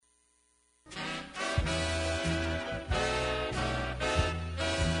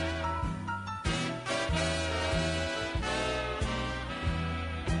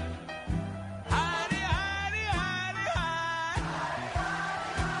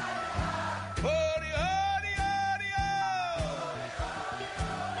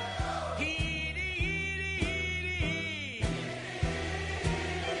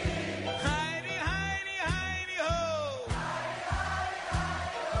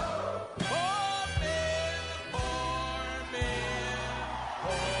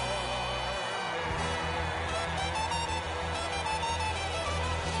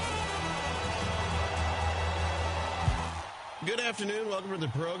Good afternoon. Welcome to the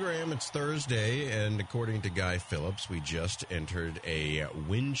program. It's Thursday, and according to Guy Phillips, we just entered a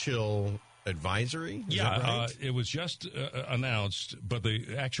wind chill advisory. Is that right? It was just announced, but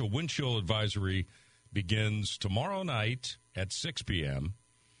the actual wind chill advisory begins tomorrow night at 6 p.m.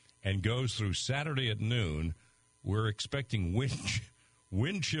 and goes through Saturday at noon. We're expecting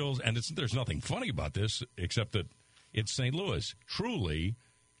wind chills, and there's nothing funny about this except that it's St. Louis. Truly,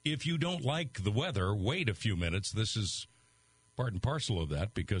 if you don't like the weather, wait a few minutes. This is part and parcel of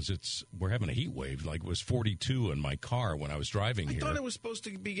that because we're having a heat wave. Like it was 42 in my car when I was driving here. I thought it was supposed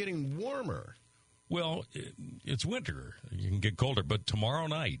to be getting warmer. Well, it's winter. You can get colder. But tomorrow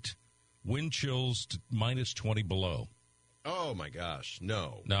night, wind chills to minus 20 below. Oh, my gosh.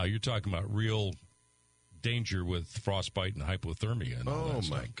 No. Now, you're talking about real danger with frostbite and hypothermia. And all that my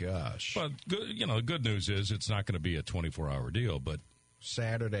stuff. Gosh. But, the good news is it's not going to be a 24-hour deal. But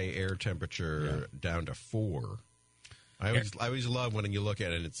Saturday air temperature down to 4. I always love when you look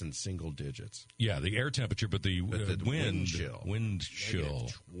at it, it's in single digits. Yeah, the air temperature, but the wind chill. Wind chill.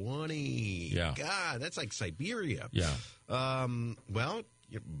 20. Yeah. God, that's like Siberia. Yeah. Well,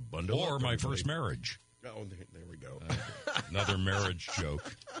 you bundle or up, my everybody. First marriage. Oh, there we go. Another marriage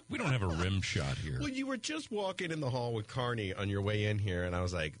joke. We don't have a rim shot here. Well, you were just walking in the hall with Carney on your way in here, and I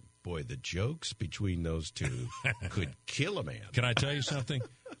was like, boy, the jokes between those two could kill a man. Can I tell you something?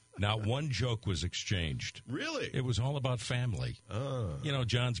 Not one joke was exchanged. Really? It was all about family. Oh.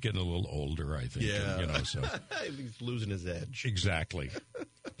 John's getting a little older, I think. Yeah. And, so. He's losing his edge. Exactly.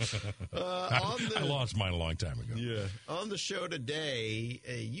 I lost mine a long time ago. Yeah. On the show today,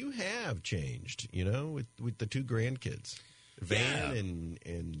 you have changed, with the two grandkids, Van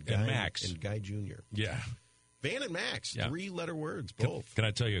and Guy, Max. And Guy Jr. Yeah. Van and Max, 3-letter words, both. Can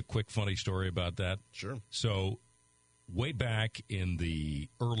I tell you a quick funny story about that? Sure. So, way back in the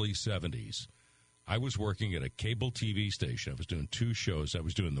early 70s, I was working at a cable TV station. I was doing 2 shows. I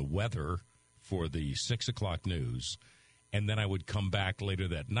was doing the weather for the 6 o'clock news, and then I would come back later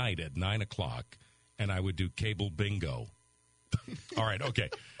that night at 9 o'clock, and I would do cable bingo. All right, okay.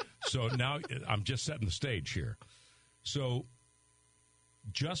 So now I'm just setting the stage here. So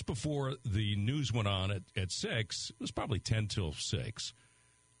just before the news went on at 6, it was probably 10 till 6,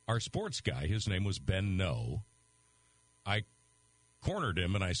 our sports guy, his name was Ben No, I cornered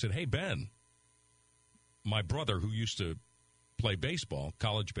him and I said, hey, Ben, my brother who used to play baseball,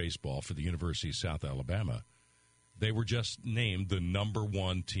 college baseball for the University of South Alabama, they were just named the number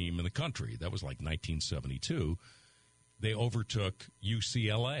 1 team in the country. That was like 1972. They overtook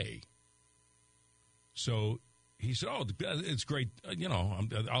UCLA. So he said, oh, it's great.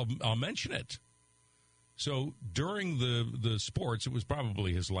 I'll mention it. So during the sports, it was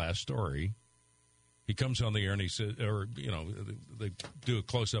probably his last story. He comes on the air and he says, they do a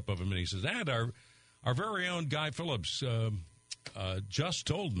close-up of him and he says, and our very own Guy Phillips just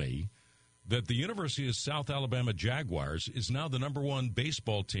told me that the University of South Alabama Jaguars is now the number 1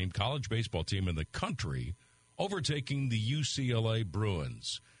 baseball team, college baseball team in the country, overtaking the UCLA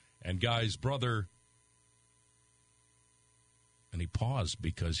Bruins. And Guy's brother, and he paused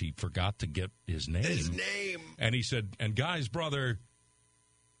because he forgot to get his name. His name. And he said, and Guy's brother,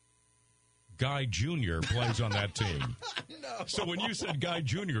 Guy Jr. plays on that team. No. So when you said Guy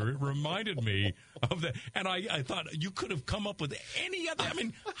Jr., it reminded me of that. And I thought you could have come up with any other. I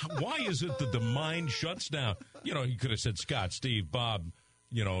mean, why is it that the mind shuts down? You could have said Scott, Steve, Bob,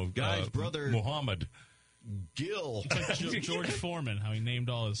 Guy's brother, Muhammad. Gil. George Foreman, how he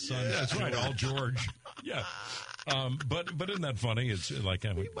named all his sons. Yeah, that's right, all George. Yeah. But isn't that funny? It's like,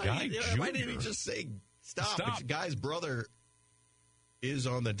 Guy Jr. Why didn't he just say, stop. Guy's brother is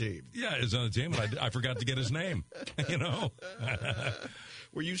on the team. Yeah, is on the team, and I forgot to get his name,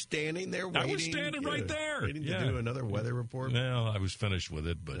 Were you standing there waiting? I was standing right there. Waiting to do another weather report? No, I was finished with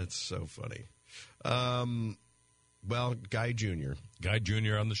it, but... That's so funny. Well, Guy Jr. Guy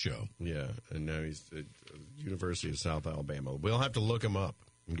Jr. on the show. Yeah, and now he's at University of South Alabama. We'll have to look him up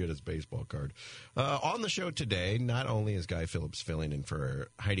and get his baseball card. On the show today, not only is Guy Phillips filling in for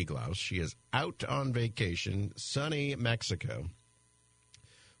Heidi Glaus, she is out on vacation, sunny Mexico.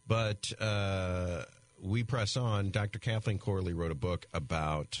 But we press on. Dr. Kathleen Corley wrote a book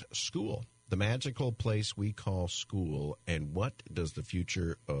about school, the magical place we call school, and what does the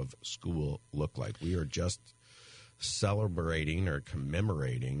future of school look like? We are just celebrating or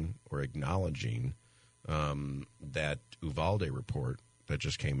commemorating or acknowledging that Uvalde report that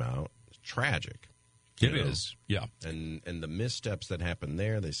just came out. It's tragic. It is, yeah. And the missteps that happen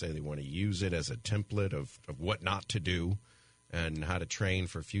there, they say they want to use it as a template of what not to do and how to train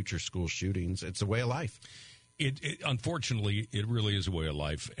for future school shootings. It's a way of life. Unfortunately, it really is a way of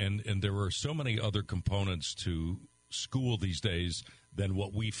life, and there are so many other components to school these days than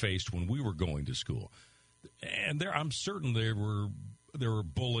what we faced when we were going to school. And I'm certain there were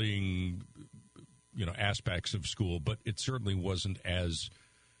bullying, aspects of school, but it certainly wasn't as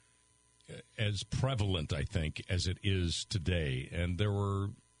prevalent, I think, as it is today. And there are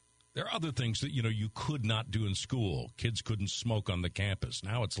other things that you could not do in school. Kids couldn't smoke on the campus.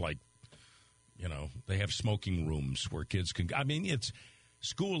 Now it's like, they have smoking rooms where kids can. I mean,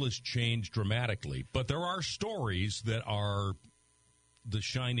 school has changed dramatically, but there are stories that are the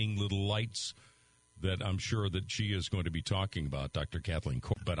shining little lights that I'm sure that she is going to be talking about, Dr. Kathleen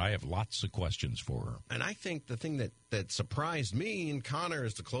Court. But I have lots of questions for her. And I think the thing that surprised me, and Connor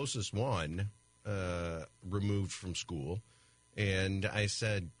is the closest one removed from school, and I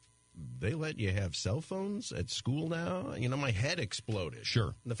said, they let you have cell phones at school now? My head exploded.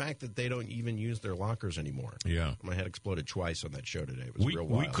 Sure. And the fact that they don't even use their lockers anymore. Yeah. My head exploded twice on that show today. It was real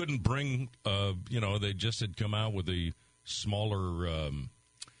wild. We couldn't bring, they just had come out with the smaller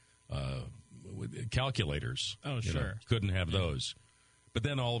calculators. Oh, sure. Couldn't have those. But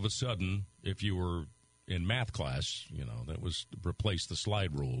then all of a sudden, if you were in math class, that was replaced the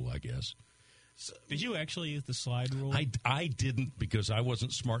slide rule, I guess. So, did you actually use the slide rule? I didn't, because I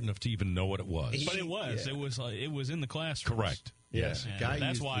wasn't smart enough to even know what it was. But it was. Yeah. It was in the classroom. Correct. Yes. Yeah.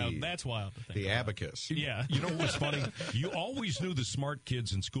 That's wild. That's wild to think the about. abacus. Yeah. You know what was funny? You always knew the smart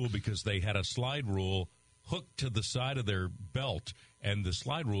kids in school because they had a slide rule hooked to the side of their belt, and the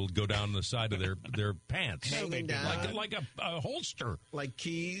slide rule would go down the side of their pants. Hanging down. Like a holster. Like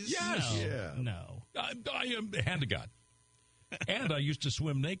keys? Yes. No. Yeah. No. I am hand to God. And I used to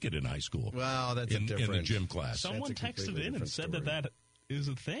swim naked in high school. Well, that's in the gym class. Someone texted in and said story. that is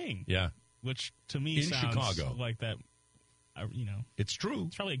a thing. Yeah. Which to me in sounds Chicago. like that. It's true.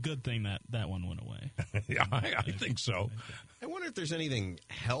 It's probably a good thing that one went away. Yeah, I think so. I wonder if there's anything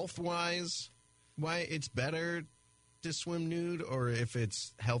health-wise why it's better to swim nude, or if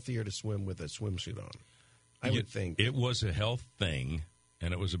it's healthier to swim with a swimsuit on. I would think it was a health thing,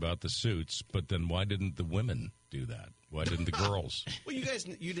 and it was about the suits. But then why didn't the women do that? Why didn't the girls? Well,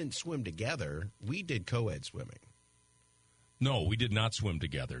 you didn't swim together. We did co-ed swimming. No, we did not swim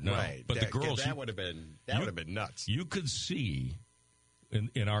together. No, right. But the girls that would have been nuts. You could see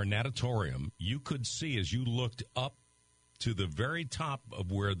in our natatorium. You could see as you looked up to the very top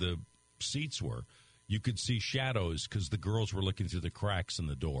of where the seats were. You could see shadows because the girls were looking through the cracks in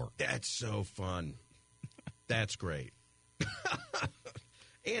the door. That's so fun. That's great.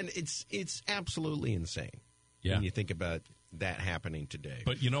 And it's absolutely insane when you think about that happening today.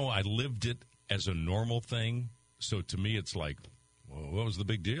 But, I lived it as a normal thing. So to me, it's like, well, what was the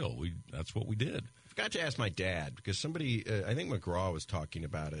big deal? That's what we did. I forgot to ask my dad, because somebody, I think McGraw was talking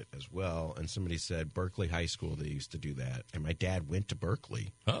about it as well, and somebody said Berkeley High School, they used to do that. And my dad went to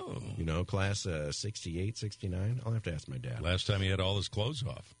Berkeley. Oh. Class 68, 69. I'll have to ask my dad. Last time he had all his clothes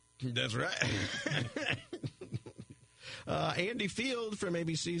off. That's right. Andy Field from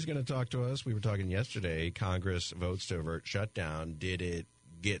ABC is going to talk to us. We were talking yesterday. Congress votes to avert shutdown. Did it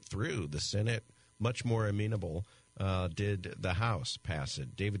get through? The Senate, much more amenable. Did the House pass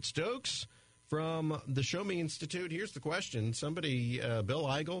it? David Stokes from the Show Me Institute. Here's the question. Somebody, Bill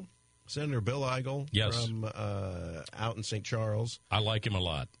Eigel, Senator Bill Eigel yes. from out in St. Charles. I like him a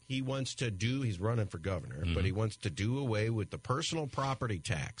lot. He wants to he's running for governor, but he wants to do away with the personal property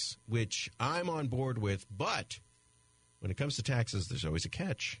tax, which I'm on board with. But when it comes to taxes, there's always a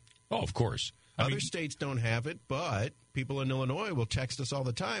catch. Oh, of course. Other states don't have it, but people in Illinois will text us all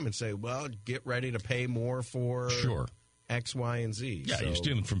the time and say, well, get ready to pay more for X, Y, and Z. Yeah, you're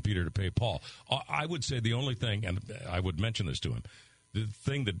stealing from Peter to pay Paul. I would say the only thing, and I would mention this to him, the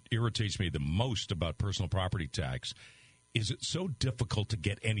thing that irritates me the most about personal property tax is it's so difficult to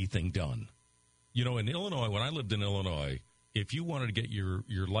get anything done. In Illinois, when I lived in Illinois, if you wanted to get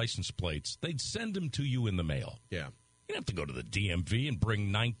your license plates, they'd send them to you in the mail. Yeah. You don't have to go to the DMV and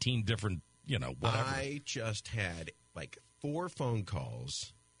bring 19 different, whatever. I just had 4 phone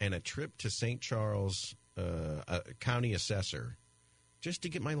calls and a trip to St. Charles county assessor just to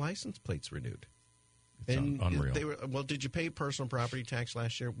get my license plates renewed. It's unreal. They were, well, did you pay personal property tax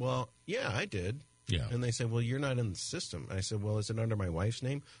last year? Well, yeah, I did. Yeah. And they said, well, you're not in the system. I said, well, is it under my wife's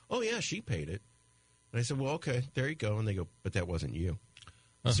name? Oh, yeah, she paid it. And I said, well, okay, there you go. And they go, but that wasn't you.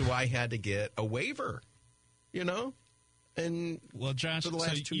 So I had to get a waiver, And well, Josh, for the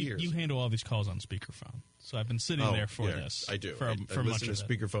last 2 years. You handle all these calls on speakerphone. So I've been sitting there for this. I do. For I much listen of to it.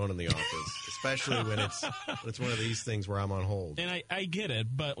 speakerphone in the office, especially when it's one of these things where I'm on hold. And I get it,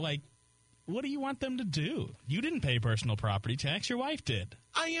 but what do you want them to do? You didn't pay personal property tax. Your wife did.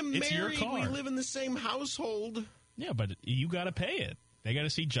 I am It's your married. car. We live in the same household. Yeah, but you got to pay it. They got to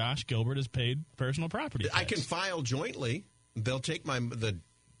see Josh Gilbert has paid personal property tax. I can file jointly. They'll take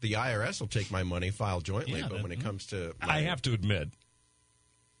the IRS will take my money, file jointly. But when it comes to I have to admit,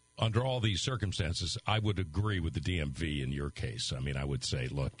 under all these circumstances, I would agree with the DMV in your case. I mean, I would say,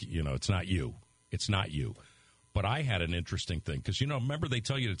 look, it's not you. It's not you. But I had an interesting thing because, remember they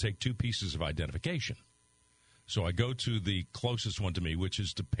tell you to take 2 pieces of identification. So I go to the closest one to me, which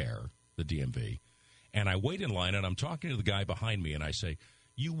is De Pere, the DMV, and I wait in line, and I'm talking to the guy behind me, and I say,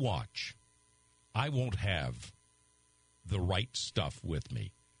 you watch. I won't have the right stuff with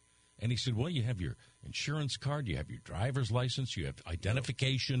me. And he said, well, you have your insurance card, you have your driver's license, you have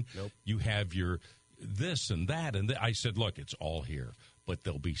identification, you have your this and that. And I said, look, it's all here. But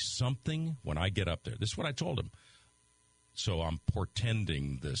there'll be something when I get up there. This is what I told him. So I'm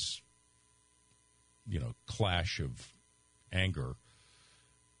portending this, clash of anger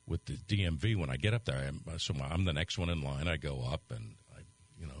with the DMV when I get up there. I'm the next one in line. I go up and,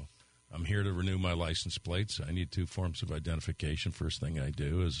 I'm here to renew my license plates. I need 2 forms of identification. First thing I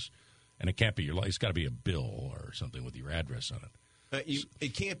do is, and it can't be it's got to be a bill or something with your address on it.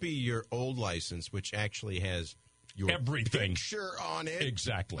 It can't be your old license, which actually has your everything picture on it.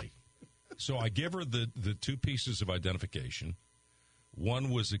 Exactly. So I give her the 2 pieces of identification. One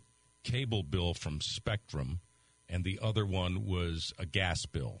was a cable bill from Spectrum, and the other one was a gas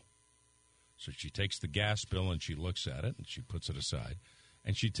bill. So she takes the gas bill, and she looks at it, and she puts it aside.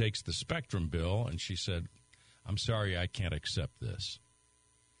 And she takes the Spectrum bill, and she said, I'm sorry, I can't accept this.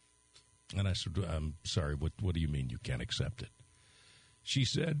 And I said, I'm sorry, what do you mean you can't accept it? She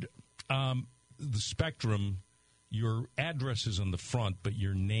said, the Spectrum, your address is on the front, but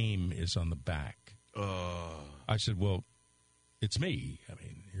your name is on the back. I said, well, it's me. I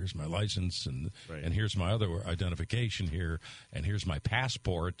mean, here's my license, and here's my other identification here, and here's my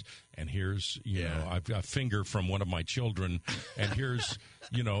passport, and here's, I've got a finger from one of my children, and here's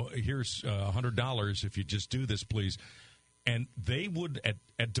 $100 if you just do this, please. And they would,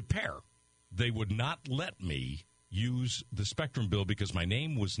 at De Pere, they would not let me use the Spectrum bill because my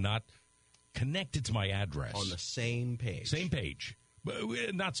name was not connected to my address. On the same page. Same page.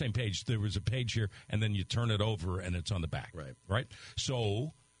 Not same page. There was a page here, and then you turn it over, and it's on the back. Right?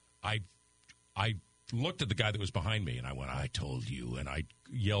 So I looked at the guy that was behind me, and I went, I told you, and I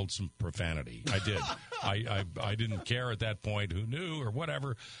yelled some profanity. I did. I didn't care at that point who knew or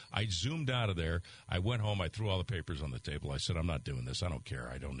whatever. I zoomed out of there. I went home. I threw all the papers on the table. I said, I'm not doing this. I don't care.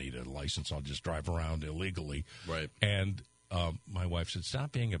 I don't need a license. I'll just drive around illegally. Right. And my wife said,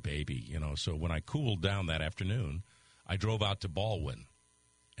 stop being a baby. So when I cooled down that afternoon, I drove out to Baldwin,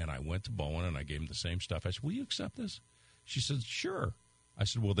 and I went to Baldwin, and I gave him the same stuff. I said, will you accept this? She said, sure. I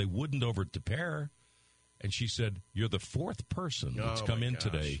said, well, they wouldn't over at De Pere. And she said, you're the 4th person that's come in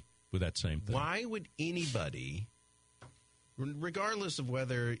today with that same thing. Why would anybody, regardless of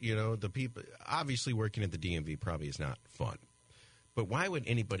whether, the people, obviously working at the DMV probably is not fun, but why would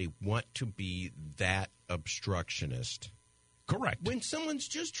anybody want to be that obstructionist? Correct. When someone's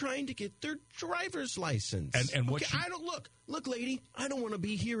just trying to get their driver's license. And what I don't look, lady, I don't want to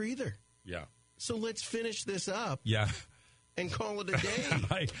be here either. Yeah. So let's finish this up. Yeah. And call it a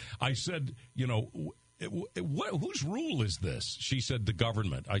day. I said, whose rule is this? She said, the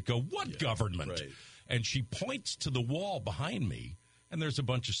government. I go, what government? Right. And she points to the wall behind me, and there's a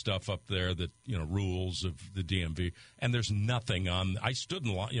bunch of stuff up there that, rules of the DMV, and there's nothing on. I stood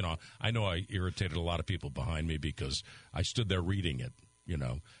in line, I know I irritated a lot of people behind me because I stood there reading it,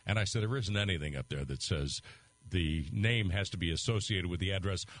 and I said, there isn't anything up there that says the name has to be associated with the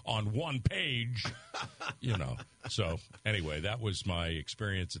address on one page, So, anyway, that was my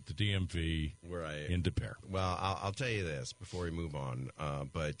experience at the DMV in De Pere. Well, I'll tell you this before we move on,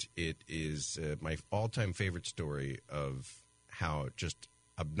 but it is my all-time favorite story of how just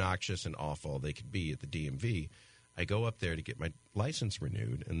obnoxious and awful they could be at the DMV. I go up there to get my license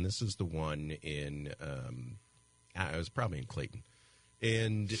renewed, and this is the one in, I was probably in Clayton,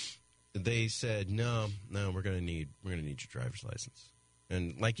 and they said, no, we're going to need your driver's license.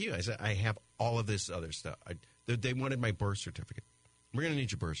 And like you, I said, I have all of this other stuff. They wanted my birth certificate. We're going to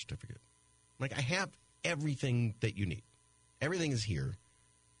need your birth certificate. Like, I have everything that you need. Everything is here.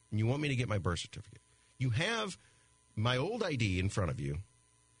 And you want me to get my birth certificate. You have my old ID in front of you,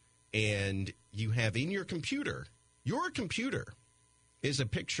 and you have in your computer is a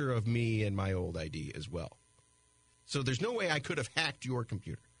picture of me and my old ID as well. So there's no way I could have hacked your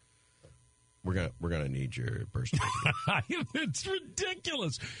computer. We're gonna need your birth certificate. It's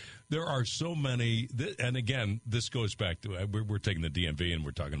ridiculous. There are so many, and again, this goes back to we're taking the DMV and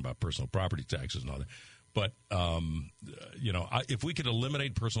we're talking about personal property taxes and all that. But if we could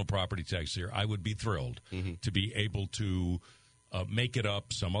eliminate personal property tax here, I would be thrilled to be able to make it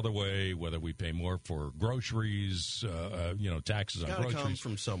up some other way, whether we pay more for groceries, taxes on groceries. It's got to come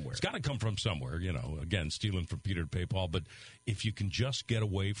from somewhere. It's got to come from somewhere, again, stealing from Peter to pay Paul. But if you can just get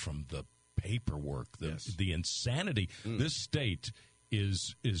away from the paperwork, the insanity, this state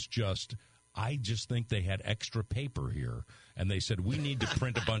is just... I just think they had extra paper here, and they said, we need to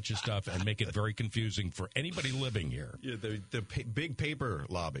print a bunch of stuff and make it very confusing for anybody living here. Yeah, the big paper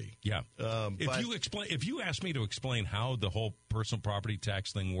lobby. Yeah. If you ask me to explain how the whole personal property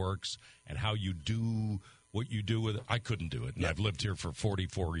tax thing works and how you do what you do with it, I couldn't do it, and I've lived here for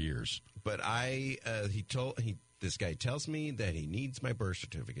 44 years. But this guy tells me that he needs my birth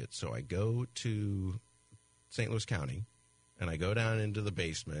certificate, so I go to St. Louis County. And I go down into the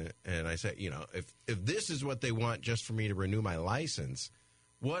basement, and I say, if this is what they want just for me to renew my license,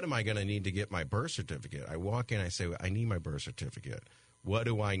 what am I going to need to get my birth certificate? I walk in, I say, I need my birth certificate. What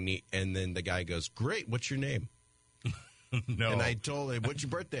do I need? And then the guy goes, great, what's your name? No. And I told him, what's your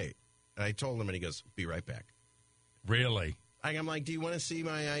birth date? And I told him, and he goes, be right back. Really? I'm like, do you want to see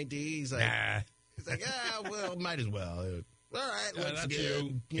my ID? He's like, well, might as well. All right, let's get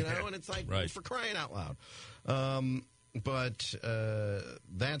it. And it's like, for crying out loud. But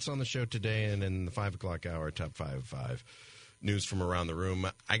that's on the show today, and in the 5 o'clock hour, top 5 news from around the room.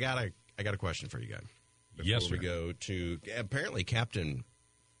 I got a question for you guys. Before we go to apparently Captain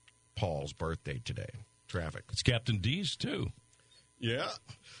Paul's birthday today. Traffic. It's Captain D's too. Yeah.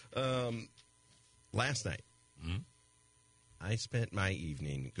 Last night, I spent my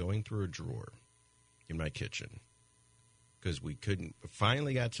evening going through a drawer in my kitchen. Because we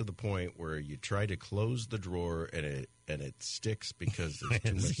finally got to the point where you try to close the drawer and it sticks because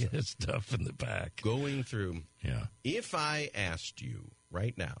there's too much stuff in the back. Going through. Yeah. If I asked you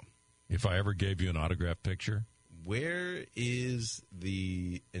right now. If I ever gave you an autographed picture. Where is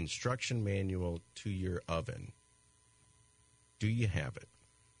the instruction manual to your oven? Do you have it?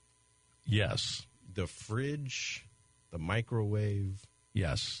 Yes. The fridge, the microwave.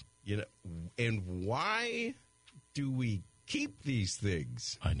 Yes. And why do we keep these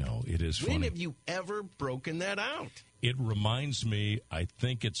things? I know, it is funny. When have you ever broken that out? It reminds me, I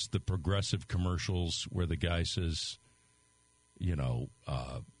think it's the Progressive commercials where the guy says,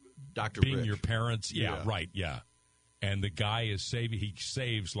 Dr. being Rick. your parents. Yeah, right, yeah. And the guy he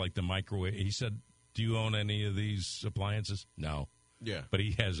saves like the microwave. He said, do you own any of these appliances? No. Yeah. But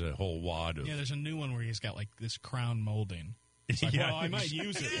he has a whole wad of... Yeah, there's a new one where he's got like this crown molding. It's like, well, I might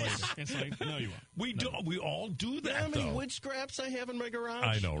use it later. It's like, no, you won't. We all do that, You know how many though. wood scraps I have in my garage?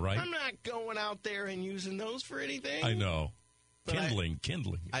 I know, right? I'm not going out there and using those for anything. I know. But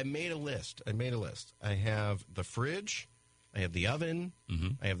Kindling. I made a list. I have the fridge. I have the oven.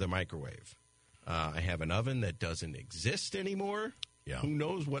 I have the microwave. I have an oven that doesn't exist anymore. Yeah. Who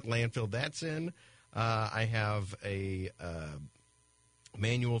knows what landfill that's in. I have a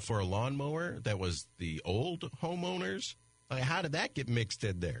manual for a lawnmower that was the old homeowners. How did that get mixed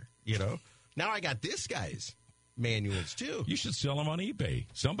in there? Now I got this guy's manuals too. You should sell them on eBay.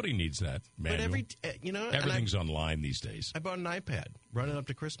 Somebody needs that manual. But everything's online these days. I bought an iPad running up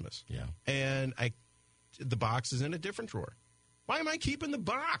to Christmas. Yeah, and the box is in a different drawer. Why am I keeping the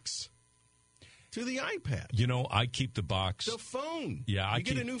box to the iPad? I keep the box. The phone. Yeah, you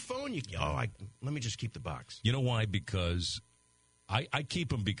get a new phone. Let me just keep the box. You know why? Because I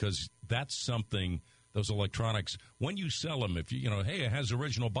keep them because that's something. Those electronics, when you sell them, if hey, it has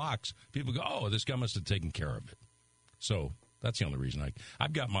original box, people go, oh, this guy must have taken care of it. So that's the only reason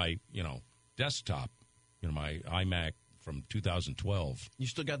I've got my, desktop, my iMac from 2012. You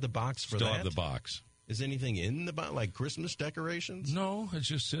still got the box for that? Still have the box. Is anything in the box, like Christmas decorations? No, it's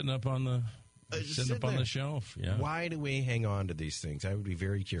just sitting up on the the shelf. Yeah. Why do we hang on to these things? I would be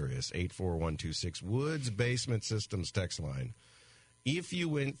very curious. 84126 Woods Basement Systems text line. If you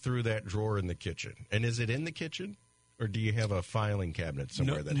went through that drawer in the kitchen, and is it in the kitchen, or do you have a filing cabinet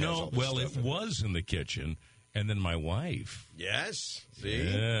somewhere that has all this stuff it was in the kitchen, and then my wife. Yes. See?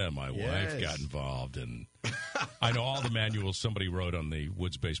 Yeah, my wife got involved, and I know all the manuals somebody wrote on the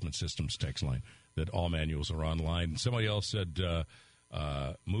Woods Basement Systems text line, that all manuals are online. Somebody else said,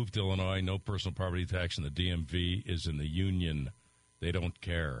 move to Illinois, no personal property tax, and the DMV is in the union. They don't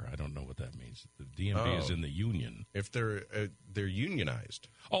care. I don't know what that means. The DMV is in the union. If they're unionized.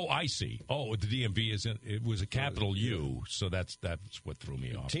 Oh, I see. Oh, the DMV is in. It was a capital U, so that's what threw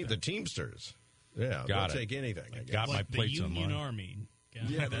me off. The Teamsters. Yeah, they'll take anything. I guess. Got my like plates the Union online. Army.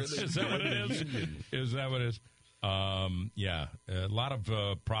 Yeah, is that what it is? Is that what it is? Yeah, a lot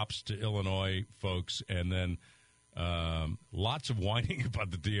of props to Illinois folks, and then lots of whining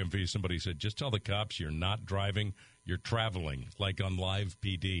about the DMV. Somebody said, just tell the cops you're not driving, you're traveling, like on Live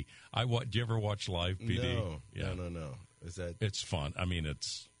PD. Do you ever watch Live PD? No, yeah. no. Is that? It's fun. I mean,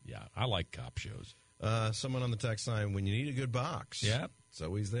 I like cop shows. Someone on the text line, when you need a good box, it's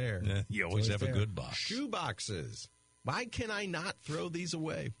always there. You always have a good box. Shoe boxes. Why can I not throw these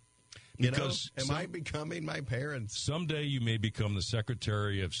away? Because am I becoming my parents? Someday you may become the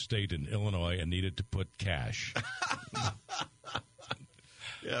Secretary of State in Illinois and needed to put cash.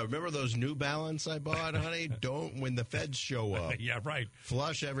 Yeah, remember those New Balance I bought, honey? Don't, when the feds show up. Yeah, right.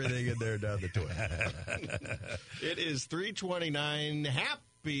 Flush everything in there down the toilet. It is 3:29.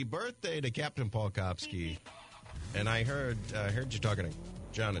 Happy birthday to Captain Paul Kopsky. And I heard you talking to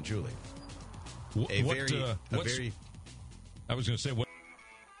John and Julie. I was going to say, what?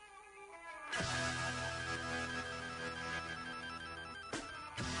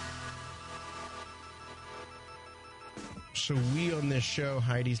 So we on this show,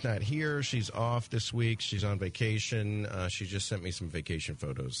 Heidi's not here. She's off this week. She's on vacation. She just sent me some vacation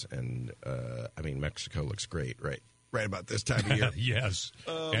photos. And, Mexico looks great, right? Right about this time of year. Yes.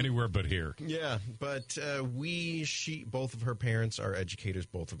 Anywhere but here. Yeah, but both of her parents are educators.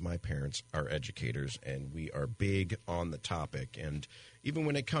 Both of my parents are educators. And we are big on the topic. And even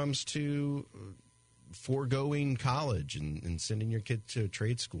when it comes to foregoing college and sending your kid to a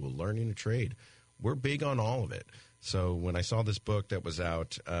trade school, learning a trade, we're big on all of it. So when I saw this book that was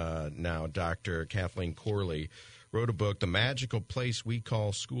out now, Dr. Kathleen Corley wrote a book, The Magical Place We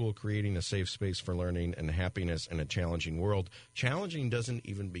Call School, Creating a Safe Space for Learning and Happiness in a Challenging World. Challenging doesn't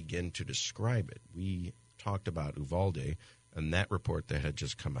even begin to describe it. We talked about Uvalde and that report that had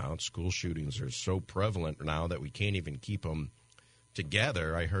just come out. School shootings are so prevalent now that we can't even keep them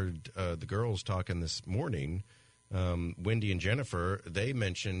together. I heard the girls talking this morning, Wendy and Jennifer, they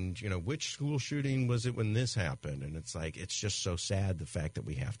mentioned, which school shooting was it when this happened? And it's like, it's just so sad, the fact that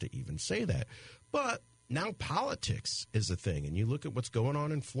we have to even say that. But now politics is a thing. And you look at what's going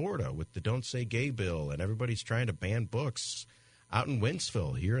on in Florida with the Don't Say Gay bill, and everybody's trying to ban books out in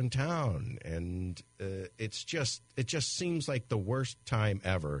Wentzville, here in town. And it just seems like the worst time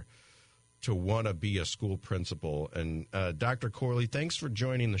ever to want to be a school principal. And Dr. Corley, thanks for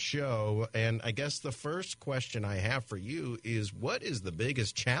joining the show. And I guess the first question I have for you is, what is the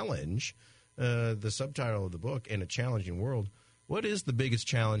biggest challenge, the subtitle of the book, In a Challenging World, what is the biggest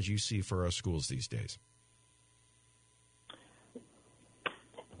challenge you see for our schools these days?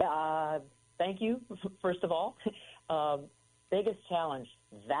 Thank you, first of all. Biggest challenge,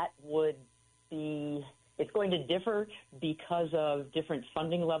 that would be, it's going to differ because of different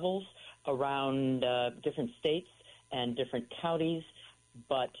funding levels around different states and different counties,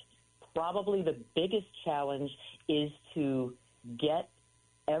 but probably the biggest challenge is to get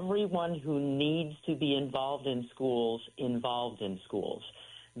everyone who needs to be involved in schools.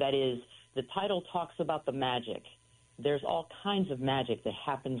 That is, the title talks about the magic. There's all kinds of magic that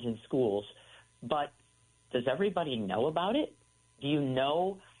happens in schools, but does everybody know about it? Do you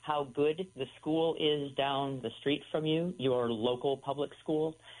know how good the school is down the street from you, your local public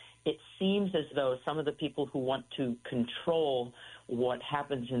school? It seems as though some of the people who want to control what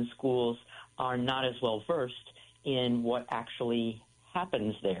happens in schools are not as well versed in what actually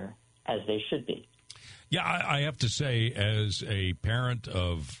happens there as they should be. Yeah, I have to say, as a parent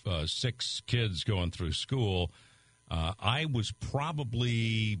of 6 kids going through school, I was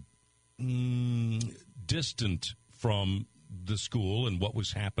probably distant from the school and what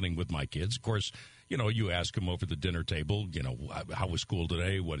was happening with my kids. Of course, you ask them over the dinner table, how was school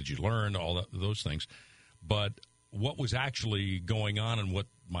today? What did you learn? All those things. But what was actually going on and what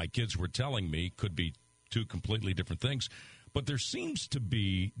my kids were telling me could be 2 completely different things. But there seems to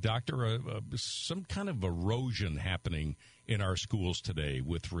be, Doctor, some kind of erosion happening in our schools today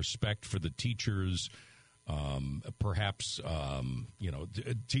with respect for the teachers, perhaps,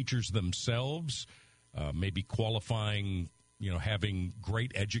 teachers themselves, maybe qualifying, having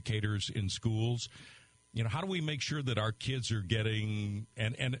great educators in schools. How do we make sure that our kids are getting,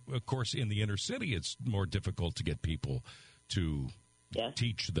 and of course in the inner city it's more difficult to get people to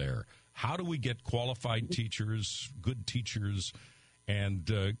teach there. How do we get qualified teachers, good teachers, and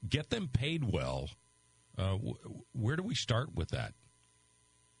get them paid well? Where do we start with that?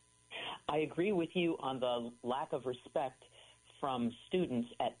 I agree with you on the lack of respect from students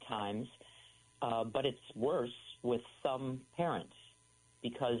at times, but it's worse with some parents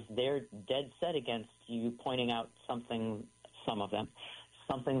because they're dead set against you pointing out something, some of them,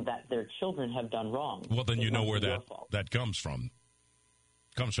 something that their children have done wrong. Well, then you know where that comes from.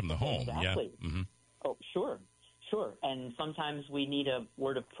 Comes from the home, exactly. Yeah. Mm-hmm. Oh, sure. And sometimes we need a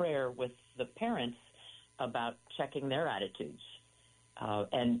word of prayer with the parents about checking their attitudes.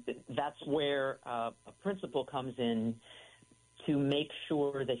 And that's where a principal comes in to make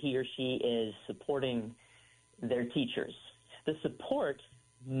sure that he or she is supporting their teachers. The support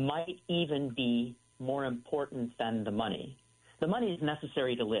might even be more important than the money. The money is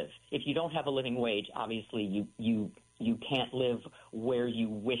necessary to live. If you don't have a living wage, obviously you can't live where you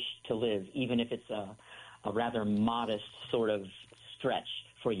wish to live, even if it's a rather modest sort of stretch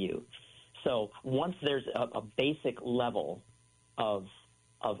for you. So once there's a basic level of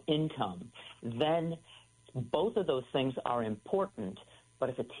income, then both of those things are important. But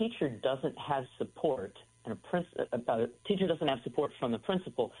if a teacher doesn't have support, and a teacher doesn't have support from the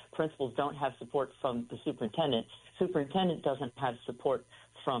principal, principals don't have support from the superintendent doesn't have support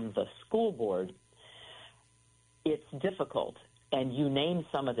from the school board, it's difficult. And you name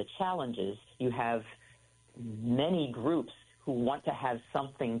some of the challenges. You have many groups who want to have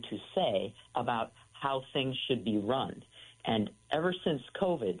something to say about how things should be run. And ever since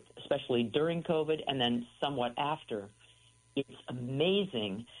COVID, especially during COVID and then somewhat after, it's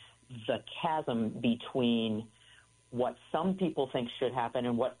amazing the chasm between what some people think should happen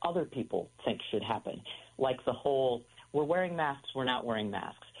and what other people think should happen. Like the whole, we're wearing masks, we're not wearing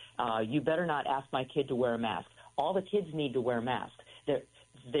masks. You better not ask my kid to wear a mask. All the kids need to wear masks.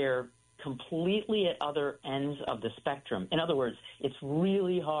 They're completely at other ends of the spectrum. In other words, it's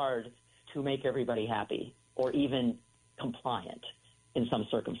really hard to make everybody happy or even compliant in some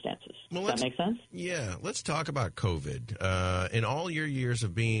circumstances. Does that make sense? Yeah. Let's talk about COVID. In all your years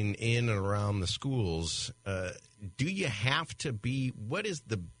of being in and around the schools, do you have to be – what is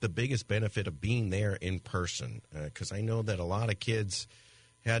the biggest benefit of being there in person? Because I know that a lot of kids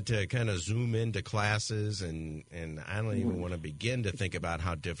had to kind of zoom into classes, and I don't even want to begin to think about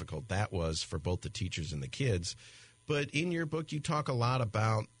how difficult that was for both the teachers and the kids. But in your book, you talk a lot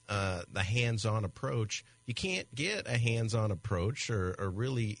about the hands-on approach. You can't get a hands-on approach or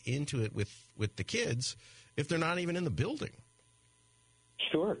really into it with the kids if they're not even in the building.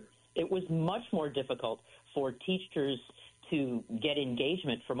 Sure. It was much more difficult for teachers to get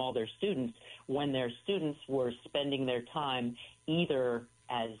engagement from all their students when their students were spending their time either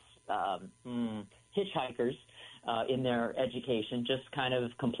as hitchhikers in their education, just kind of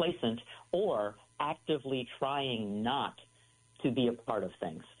complacent, or actively trying not to be a part of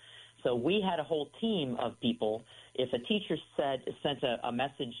things. So we had a whole team of people. If a teacher sent a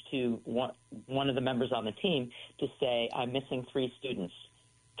message to one of the members on the team to say, I'm missing 3 students,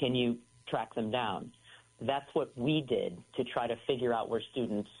 can you track them down? That's what we did to try to figure out where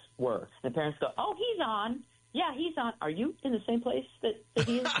students were. And the parents go, oh, he's on. Yeah, he's on. Are you in the same place that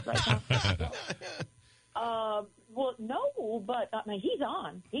he is right now? Well, no, but he's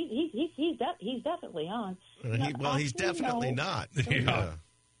on. He's definitely on. He's definitely not. Yeah.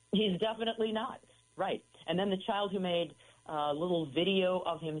 He's definitely not. Right. And then the child who made a little video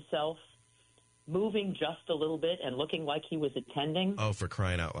of himself moving just a little bit and looking like he was attending. Oh, for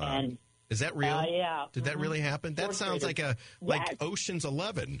crying out loud. And, is that real? Yeah. Did that really happen? That sounds like Ocean's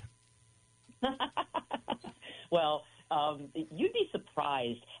 11. Well, you'd be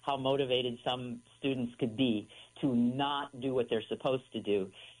surprised how motivated some students could be to not do what they're supposed to do.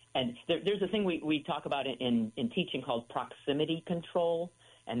 And there's a thing we talk about in teaching called proximity control,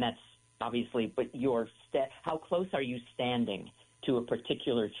 and that's obviously how close are you standing to a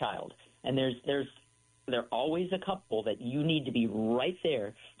particular child. And there are always a couple that you need to be right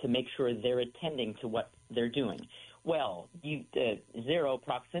there to make sure they're attending to what they're doing. Well, zero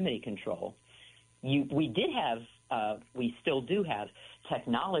proximity control. We still do have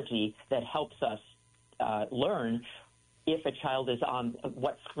technology that helps us learn if a child is on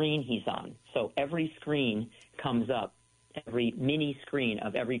what screen he's on. So every screen comes up, every mini screen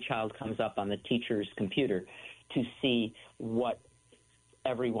of every child comes up on the teacher's computer to see what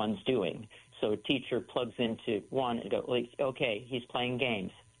everyone's doing. So a teacher plugs into one and goes, okay, he's playing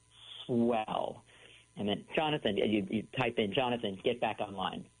games. Swell. And then, Jonathan, you type in, Jonathan, get back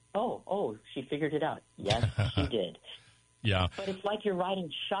online. Oh, she figured it out. Yes, she did. Yeah. But it's like you're riding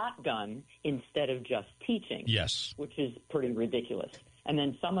shotgun instead of just teaching. Yes. Which is pretty ridiculous. And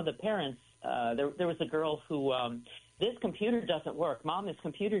then some of the parents, there was a girl who, this computer doesn't work. Mom, this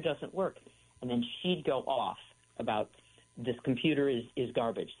computer doesn't work. And then she'd go off about this computer is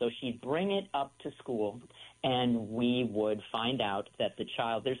garbage. So she'd bring it up to school, and we would find out that the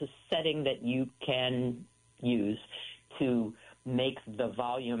child, there's a setting that you can use to make the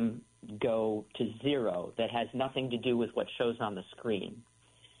volume go to 0 that has nothing to do with what shows on the screen.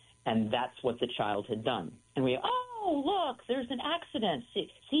 And that's what the child had done. And we, look, there's an accident.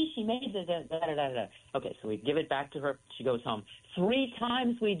 See, she made the da-da-da-da. Okay, so we give it back to her. She goes home. 3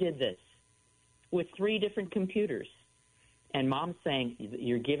 times we did this with 3 different computers. And mom's saying,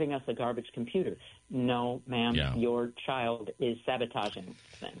 you're giving us a garbage computer. No, ma'am, your child is sabotaging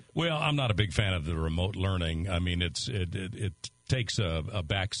things. Well, I'm not a big fan of the remote learning. I mean, it takes a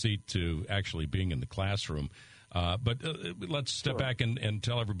backseat to actually being in the classroom. But let's step back and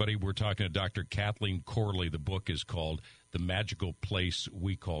tell everybody we're talking to Dr. Kathleen Corley. The book is called The Magical Place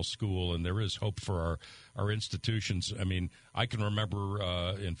We Call School, and there is hope for our institutions. I mean, I can remember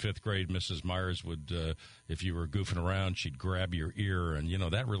in fifth grade, Mrs. Myers would, if you were goofing around, she'd grab your ear, and,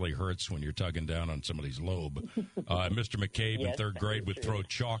 that really hurts when you're tugging down on somebody's lobe. Mr. McCabe in third grade would throw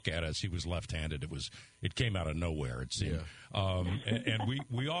chalk at us. He was left-handed. It came out of nowhere, it seemed. Yeah. And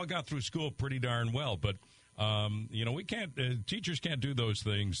we all got through school pretty darn well, but we can't, teachers can't do those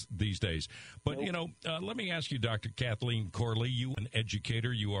things these days. But, let me ask you, Dr. Kathleen Corley, you an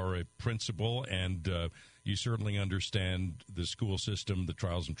educator, you are a principal, and you certainly understand the school system, the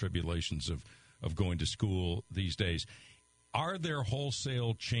trials and tribulations of going to school these days. Are there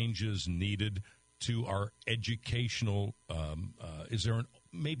wholesale changes needed to our educational, is there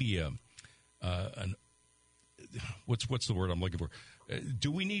what's the word I'm looking for?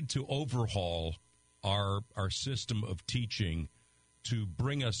 Do we need to overhaul our system of teaching to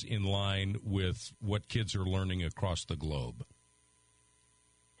bring us in line with what kids are learning across the globe?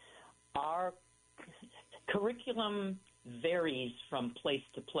 Our curriculum varies from place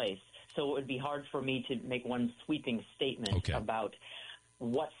to place, so it would be hard for me to make one sweeping statement about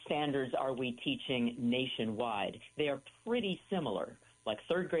what standards are we teaching nationwide. They are pretty similar. Like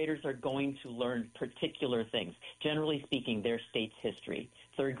third graders are going to learn particular things. Generally speaking, their state's history.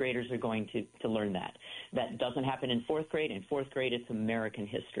 Third graders are going to learn that. That doesn't happen in fourth grade. In fourth grade, it's American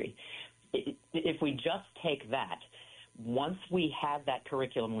history. If we just take that, once we have that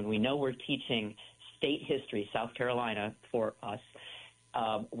curriculum, when we know we're teaching state history, South Carolina for us,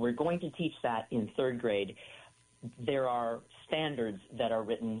 we're going to teach that in third grade. There are standards that are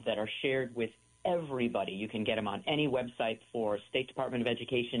written that are shared with everybody. You can get them on any website for State Department of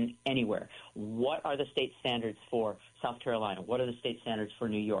Education anywhere. What are the state standards for South Carolina? What are the state standards for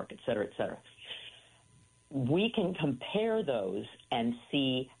New York, et cetera, et cetera? We can compare those and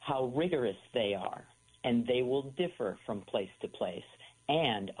see how rigorous they are, and they will differ from place to place.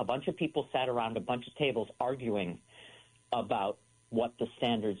 And a bunch of people sat around a bunch of tables arguing about what the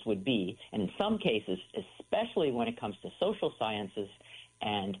standards would be. And in some cases, especially when it comes to social sciences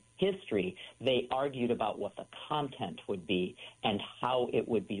and history, they argued about what the content would be and how it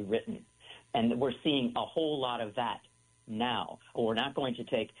would be written. And we're seeing a whole lot of that now. We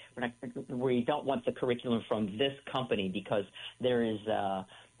don't want the curriculum from this company because there is a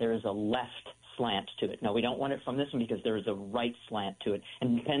left slant to it. No, we don't want it from this one because there is a right slant to it.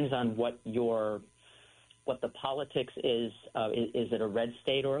 And it depends on what the politics is. Is it a red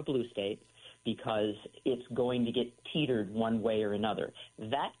state or a blue state? Because it's going to get teetered one way or another.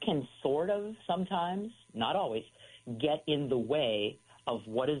 That can sort of sometimes, not always, get in the way of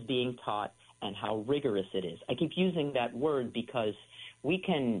what is being taught and how rigorous it is. I keep using that word because we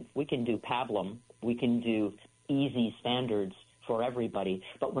can do pablum, we can do easy standards for everybody,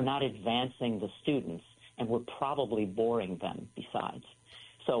 but we're not advancing the students, and we're probably boring them besides.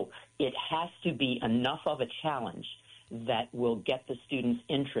 So it has to be enough of a challenge that will get the students'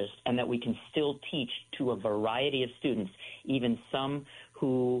 interest and that we can still teach to a variety of students, even some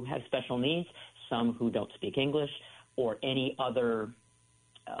who have special needs, some who don't speak English, or any other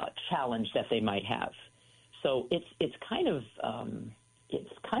challenge that they might have. So it's kind of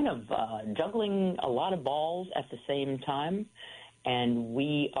juggling a lot of balls at the same time, and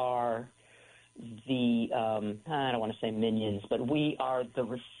we are I don't want to say minions, but we are the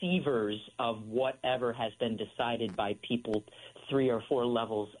receivers of whatever has been decided by people 3 or 4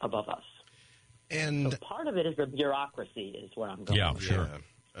 levels above us. And so part of it is the bureaucracy is where I'm going. Yeah, sure.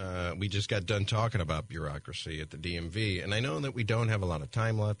 Yeah. We just got done talking about bureaucracy at the DMV, and I know that we don't have a lot of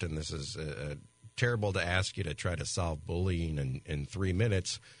time left, and this is terrible to ask you to try to solve bullying in 3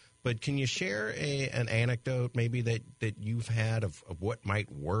 minutes. But can you share an anecdote maybe that you've had of what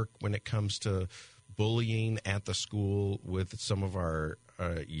might work when it comes to bullying at the school with some of our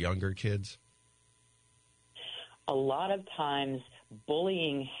younger kids? A lot of times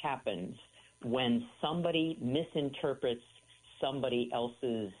bullying happens when somebody misinterprets somebody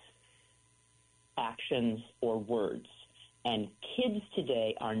else's actions or words. And kids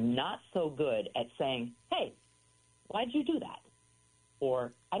today are not so good at saying, hey, why'd you do that?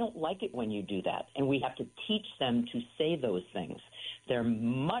 Or, I don't like it when you do that. And we have to teach them to say those things. They're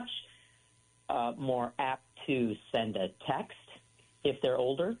much more apt to send a text if they're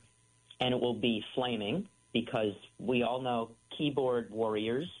older, and it will be flaming because we all know keyboard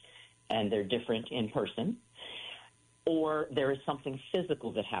warriors, and they're different in person. or there is something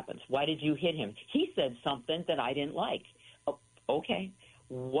physical that happens. Why did you hit him? He said something that I didn't like. Oh, okay.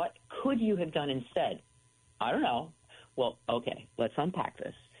 What could you have done instead? I don't know. Well, okay, let's unpack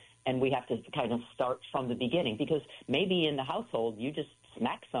this. And we have to kind of start from the beginning, because maybe in the household you just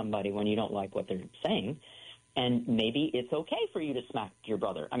smack somebody when you don't like what they're saying, and maybe it's okay for you to smack your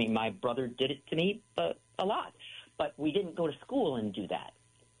brother. I mean, my brother did it to me a lot, but we didn't go to school and do that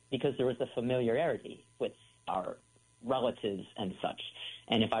because there was a familiarity with our relatives and such.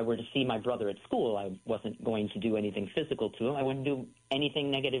 And if I were to see my brother at school, I wasn't going to do anything physical to him. I wouldn't do anything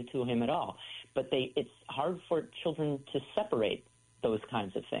negative to him at all. But it's hard for children to separate those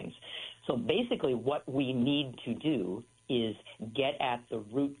kinds of things. So basically what we need to do is get at the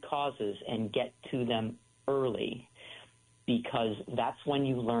root causes and get to them early, because that's when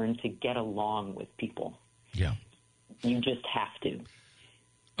you learn to get along with people. Yeah. You just have to.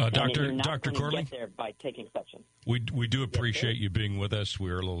 Dr. Corley, get there by taking section. We do appreciate you being with us.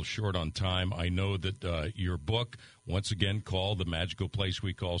 We're a little short on time. I know that your book, once again called The Magical Place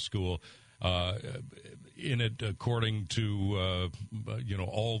We Call School, in it, according to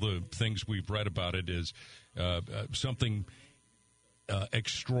all the things we've read about it, is something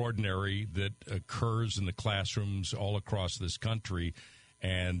extraordinary that occurs in the classrooms all across this country,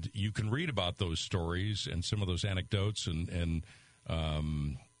 and you can read about those stories and some of those anecdotes and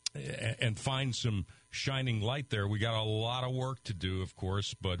find some shining light there. We got a lot of work to do, of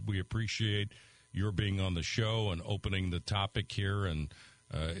course, but we appreciate your being on the show and opening the topic here, and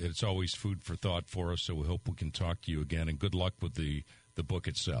it's always food for thought for us, so we hope we can talk to you again, and good luck with the book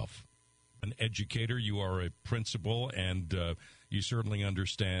itself. An educator, you are a principal, and you certainly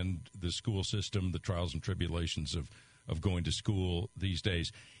understand the school system, the trials and tribulations of going to school these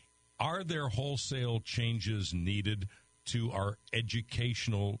days. Are there wholesale changes needed to our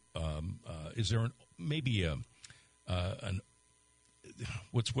educational? Is there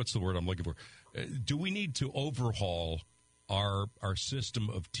what's the word I'm looking for? Do we need to overhaul our system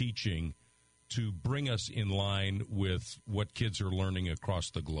of teaching to bring us in line with what kids are learning across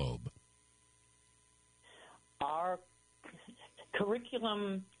the globe? Our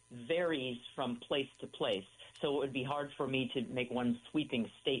curriculum varies from place to place, so it would be hard for me to make one sweeping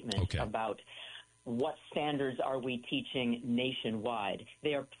statement about what standards are we teaching nationwide.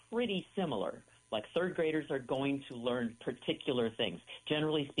 They are pretty similar. Like third graders are going to learn particular things.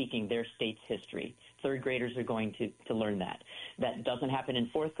 Generally speaking, their state's history. Third graders are going to learn that. That doesn't happen in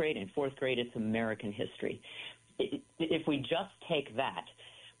fourth grade. In fourth grade, it's American history. If we just take that,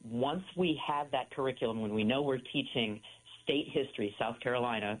 once we have that curriculum, when we know we're teaching state history, South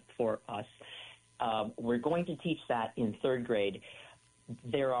Carolina for us, we're going to teach that in third grade.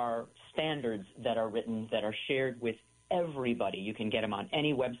 There are standards that are written that are shared with everybody. You can get them on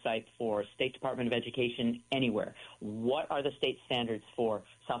any website for State Department of Education anywhere. What are the state standards for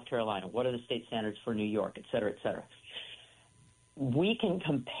South Carolina? What are the state standards for New York, et cetera, et cetera? We can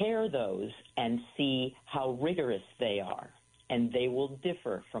compare those and see how rigorous they are, and they will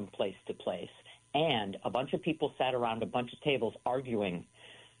differ from place to place. And a bunch of people sat around a bunch of tables arguing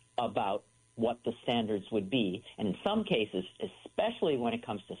about what the standards would be. And in some cases, especially when it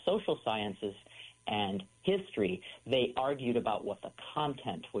comes to social sciences and history, they argued about what the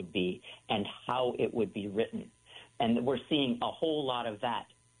content would be and how it would be written. And we're seeing a whole lot of that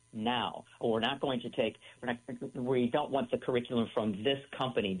now. We don't want the curriculum from this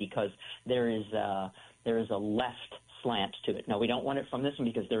company because there is a left slant to it. No, we don't want it from this one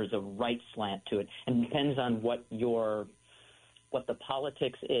because there is a right slant to it. And it depends on what the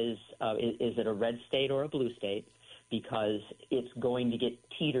politics is. Is it a red state or a blue state? Because it's going to get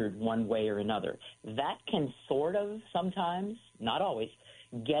teetered one way or another. That can sort of sometimes, not always,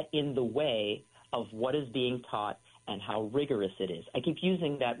 get in the way of what is being taught and how rigorous it is. I keep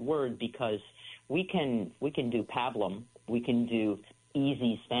using that word because we can do pablum, we can do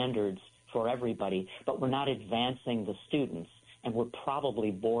easy standards for everybody, but we're not advancing the students, and we're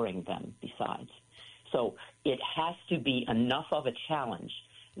probably boring them besides. So it has to be enough of a challenge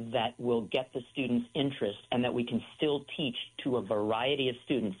that will get the students' interest and that we can still teach to a variety of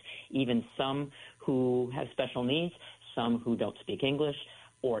students, even some who have special needs, some who don't speak English,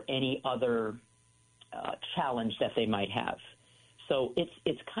 or any other challenge that they might have. So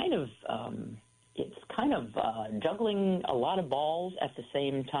it's kind of juggling a lot of balls at the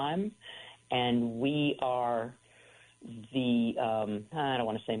same time, and we are the I don't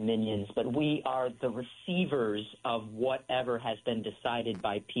want to say minions, but we are the receivers of whatever has been decided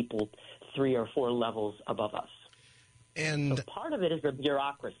by people 3 or 4 levels above us. And so part of it is the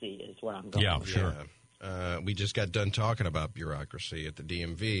bureaucracy is where I'm going. Yeah, sure. We just got done talking about bureaucracy at the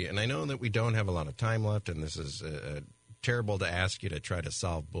DMV, and I know that we don't have a lot of time left, and this is terrible to ask you to try to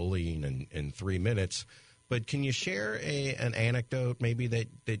solve bullying in 3 minutes, but can you share an anecdote maybe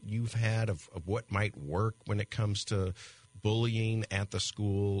that you've had of what might work when it comes to bullying at the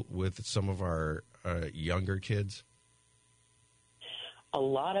school with some of our younger kids? A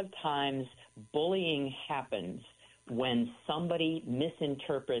lot of times bullying happens when somebody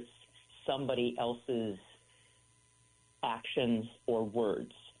misinterprets somebody else's actions or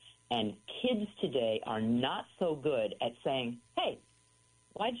words. And kids today are not so good at saying, hey,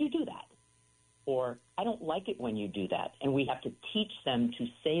 why'd you do that? Or, I don't like it when you do that. And we have to teach them to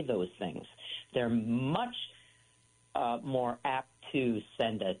say those things. They're much more apt to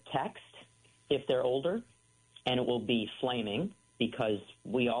send a text if they're older, and it will be flaming because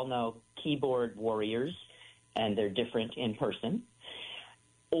we all know keyboard warriors, and they're different in person.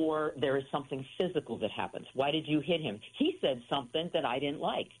 Or there is something physical that happens. Why did you hit him? He said something that I didn't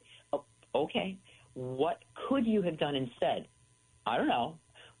like. Oh, okay. What could you have done instead? I don't know.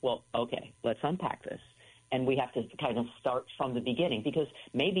 Well, okay, let's unpack this. And we have to kind of start from the beginning, because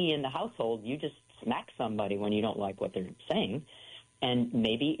maybe in the household you just smack somebody when you don't like what they're saying, and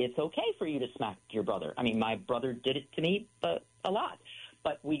maybe it's okay for you to smack your brother. I mean, my brother did it to me a lot,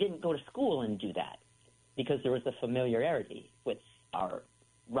 but we didn't go to school and do that because there was a familiarity with our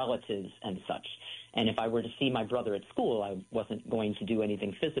relatives and such. And if I were to see my brother at school, I wasn't going to do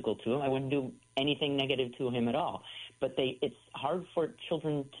anything physical to him. I wouldn't do anything negative to him at all. But it's hard for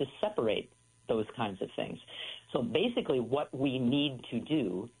children to separate those kinds of things. So basically what we need to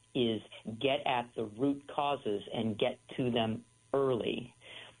do is get at the root causes and get to them early,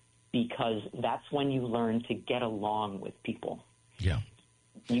 because that's when you learn to get along with people. Yeah.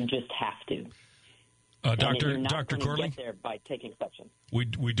 You just have to. Dr. Corley, get there by taking exception. We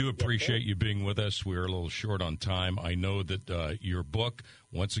do appreciate you being with us. We're a little short on time. I know that your book,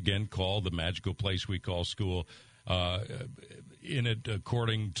 once again, called The Magical Place We Call School, in it,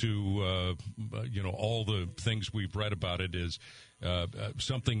 according to all the things we've read about it, is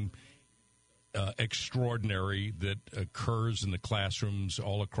something extraordinary that occurs in the classrooms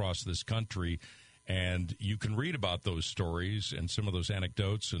all across this country, and you can read about those stories and some of those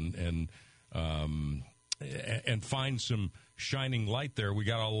anecdotes and find some shining light there. We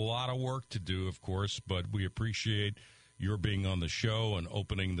got a lot of work to do, of course, but we appreciate your being on the show and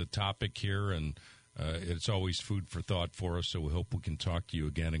opening the topic here, and it's always food for thought for us, so we hope we can talk to you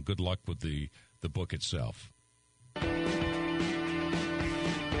again, and good luck with the book itself.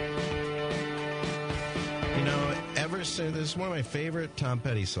 You know, ever since, this is one of my favorite Tom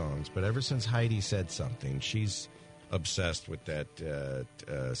Petty songs, but ever since Heidi said something, she's obsessed with that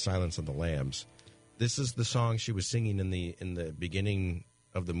Silence of the Lambs. This is the song she was singing in the beginning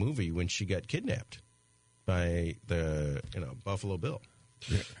of the movie when she got kidnapped by the Buffalo Bill.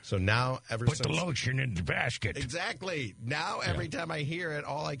 Yeah. So now, Put the lotion in the basket. Exactly. Now, every time I hear it,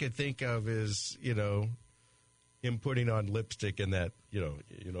 all I could think of is, him putting on lipstick in that, you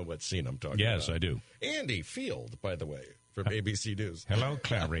know what scene I'm talking about. Yes, I do. Andy Field, by the way, from ABC News. Hello,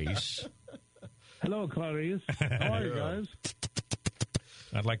 Clarice. Hello, Clarice. How are you guys?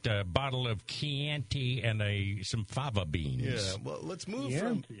 I'd like a bottle of Chianti and some fava beans. Yeah, well, let's move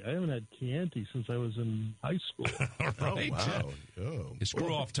Chianti. I haven't had Chianti since I was in high school. Right. Oh, wow. Oh.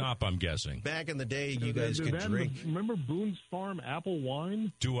 Screw off top, I'm guessing. Back in the day, you guys could drink. Remember Boone's Farm apple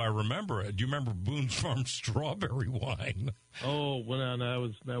wine? Do I remember it? Do you remember Boone's Farm strawberry wine? Oh, well, no,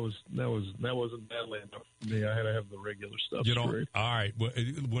 that wasn't badly enough for me. I had to have the regular stuff. All right.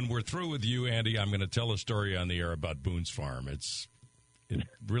 When we're through with you, Andy, I'm going to tell a story on the air about Boone's Farm. It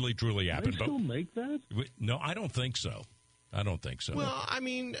really, truly happened. Do they still make that? No, I don't think so. Well, I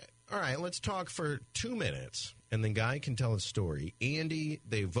mean, all right, let's talk for 2 minutes, and then Guy can tell his story. Andy,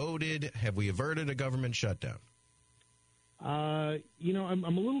 they voted. Have we averted a government shutdown? I'm a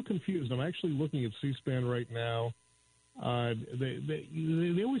little confused. I'm actually looking at C-SPAN right now.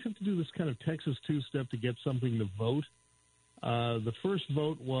 They always have to do this kind of Texas two-step to get something to vote. The first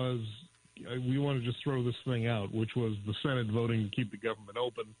vote was we want to just throw this thing out, which was the Senate voting to keep the government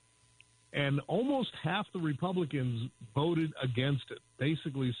open. And almost half the Republicans voted against it,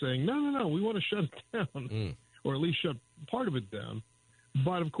 basically saying, no, we want to shut it down, or at least shut part of it down.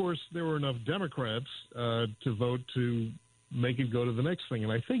 But, of course, there were enough Democrats to vote to make it go to the next thing.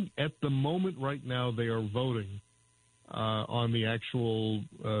 And I think at the moment right now they are voting on the actual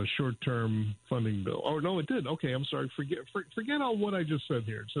short-term funding bill. Oh, no, it did. Okay, I'm sorry. Forget all what I just said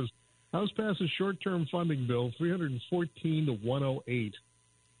here. It says, House passes short-term funding bill 314 to 108.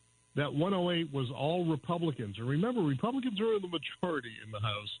 That 108 was all Republicans. And remember, Republicans are in the majority in the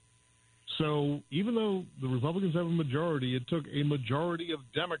House. So even though the Republicans have a majority, it took a majority of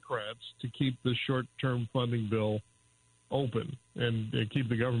Democrats to keep the short-term funding bill open and keep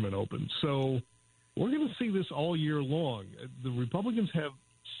the government open. So we're going to see this all year long. The Republicans have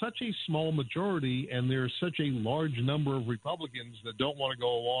such a small majority, and there's such a large number of Republicans that don't want to go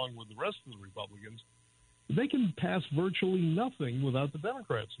along with the rest of the Republicans. They can pass virtually nothing without the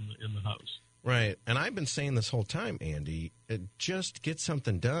Democrats in the House. Right. And I've been saying this whole time, Andy, just get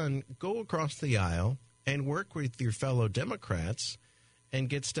something done, go across the aisle and work with your fellow Democrats and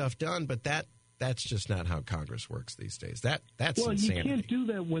get stuff done. But that's just not how Congress works these days. That's insanity. You can't do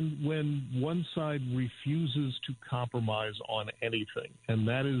that when one side refuses to compromise on anything. And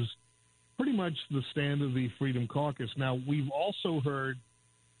that is pretty much the stand of the Freedom Caucus. Now, we've also heard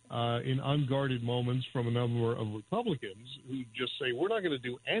in unguarded moments from a number of Republicans who just say, we're not going to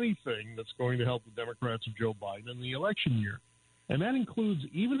do anything that's going to help the Democrats of Joe Biden in the election year. And that includes,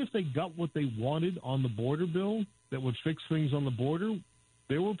 even if they got what they wanted on the border bill that would fix things on the border,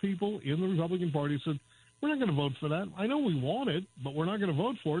 there were people in the Republican Party who said, we're not going to vote for that. I know we want it, but we're not going to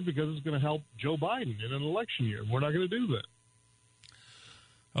vote for it because it's going to help Joe Biden in an election year. We're not going to do that.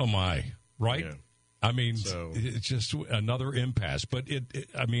 Oh, my. Right? Yeah. I mean, it's just another impasse. But,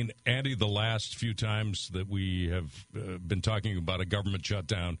 Andy, the last few times that we have been talking about a government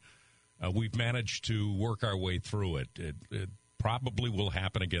shutdown, we've managed to work our way through it. It probably will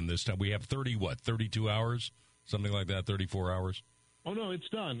happen again this time. We have 32 hours, something like that, 34 hours? Oh, no, it's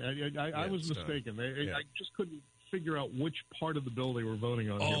done. I was mistaken. I just couldn't figure out which part of the bill they were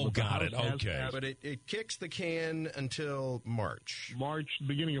voting on. Oh, got it. Okay. But it kicks the can until March.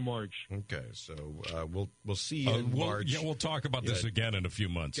 Beginning of March. Okay, so we'll see you in March. Yeah, we'll talk about this again in a few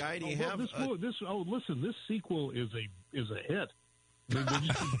months. Guy, do you have this sequel is a hit.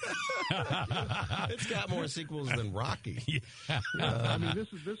 It's got more sequels than Rocky. Yeah. I mean, this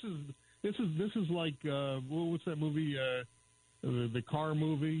is like what's that movie? The car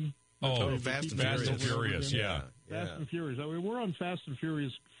movie. Oh, Fast and Furious, yeah. Fast and Furious. I mean, we're on Fast and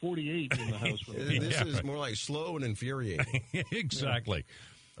Furious 48 in the house. This is more like slow and infuriating. Exactly.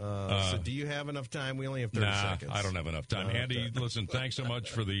 So do you have enough time? We only have 30 seconds. I don't have enough time. Andy, listen, thanks so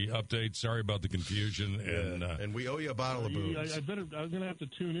much for the update. Sorry about the confusion. And we owe you a bottle of booze. I'm going to have to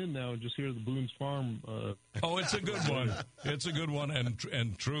tune in now and just hear the Boone's Farm. It's a good one. It's a good one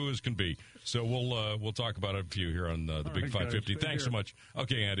and true as can be. So we'll talk about it a few here on the Big 550. Thanks so much.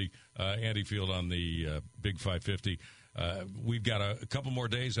 Okay, Andy. Andy Field on the Big 550. We've got a couple more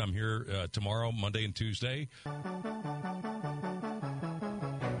days. I'm here tomorrow, Monday and Tuesday.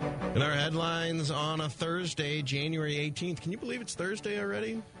 And our headlines on a Thursday, January 18th. Can you believe it's Thursday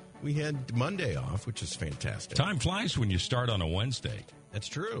already? We had Monday off, which is fantastic. Time flies when you start on a Wednesday. That's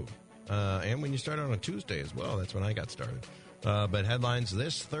true. And when you start on a Tuesday as well. That's when I got started. But headlines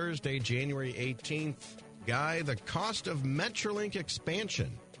this Thursday, January 18th. Guy, the cost of Metrolink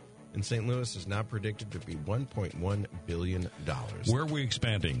expansion in St. Louis is now predicted to be $1.1 billion. Where are we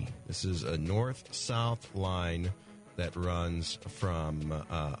expanding? This is a north-south line that runs from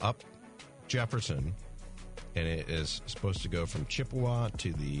up Jefferson, and it is supposed to go from Chippewa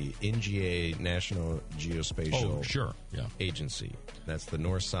to the NGA, National Geospatial Agency. That's the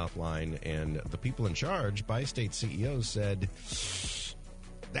north-south line, and the people in charge, bi-state CEOs, said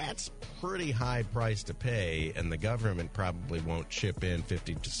that's pretty high price to pay, and the government probably won't chip in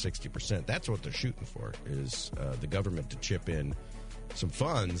 50 to 60%. That's what they're shooting for, is the government to chip in some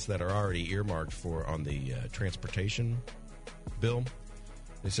funds that are already earmarked for on the transportation bill.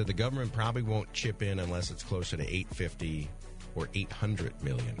 They said the government probably won't chip in unless it's closer to $850 or $800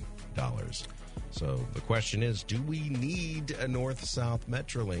 million. So the question is, do we need a north-south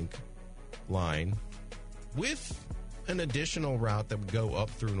Metrolink line with an additional route that would go up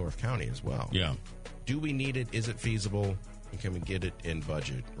through North County as well? Yeah. Do we need it? Is it feasible? And can we get it in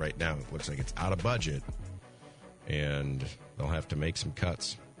budget? Right now, it looks like it's out of budget, and they'll have to make some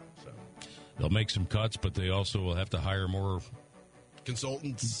cuts. So they'll make some cuts, but they also will have to hire more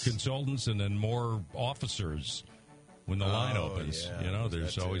consultants and then more officers when the line opens. Yeah,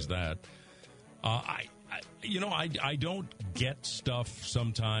 there's always that. I don't get stuff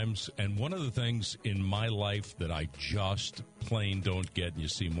sometimes, and one of the things in my life that I just plain don't get, and you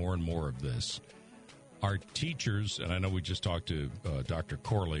see more and more of this, are teachers, and I know we just talked to Dr.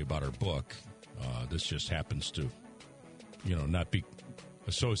 Corley about her book. This just happens to, not be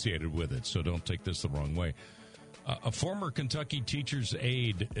associated with it, so don't take this the wrong way. A former Kentucky teacher's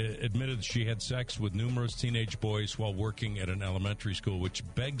aide admitted she had sex with numerous teenage boys while working at an elementary school, which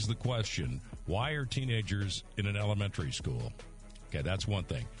begs the question, why are teenagers in an elementary school? Okay, that's one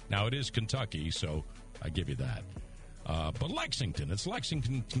thing. Now, it is Kentucky, so I give you that. But it's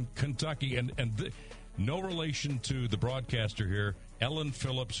Lexington, Kentucky, and no relation to the broadcaster here. Ellen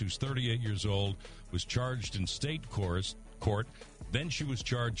Phillips, who's 38 years old, was charged in state court. Then she was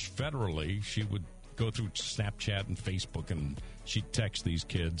charged federally. She would go through Snapchat and Facebook, and she'd text these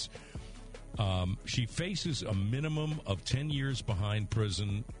kids. She faces a minimum of 10 years behind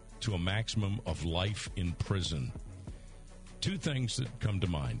prison to a maximum of life in prison. Two things that come to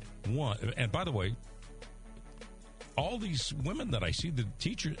mind. One, and by the way, all these women that I see, the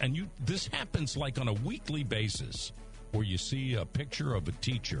teachers, and this happens like on a weekly basis, where you see a picture of a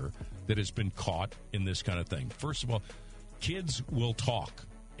teacher that has been caught in this kind of thing. First of all, kids will talk,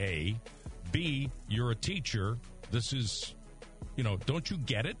 A. B, you're a teacher. This is, don't you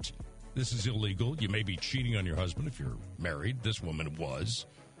get it? This is illegal. You may be cheating on your husband if you're married. This woman was.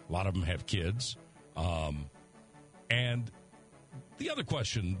 A lot of them have kids. And the other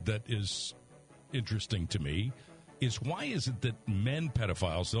question that is interesting to me is, why is it that men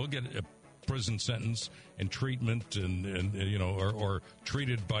pedophiles, they'll get a prison sentence and treatment or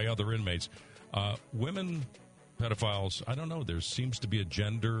treated by other inmates. Women pedophiles, I don't know. There seems to be a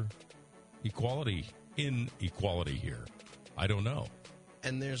gender inequality here. I don't know.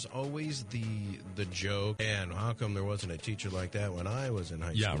 And there's always the joke, and how come there wasn't a teacher like that when I was in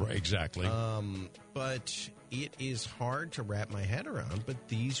high school? Yeah, right, exactly. But it is hard to wrap my head around. But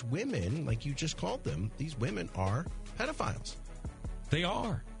these women, like you just called them, these women are pedophiles. They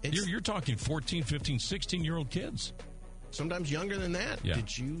are. You're talking 14, 15, 16-year-old kids. Sometimes younger than that. Yeah.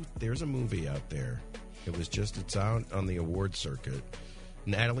 There's a movie out there. It's out on the award circuit.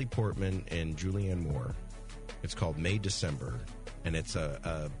 Natalie Portman and Julianne Moore. It's called May December. And it's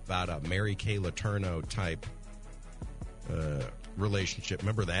about a Mary Kay Letourneau type relationship.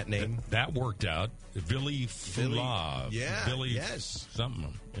 Remember that name? That worked out. Billy Fula. Yeah. Billy yes.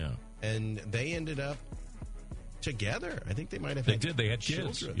 Something. Yeah. And they ended up together. I think they might have. They did. They had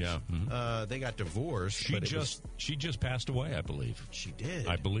kids. Children. Yeah. Mm-hmm. They got divorced. She just passed away, I believe. She did.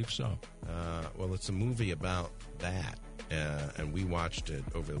 I believe so. Well, it's a movie about that, and we watched it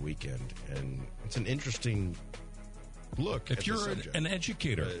over the weekend, and it's an interesting look. If you're an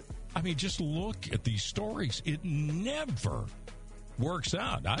educator, just look at these stories. It never works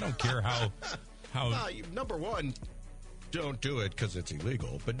out. I don't care how. Number one, don't do it because it's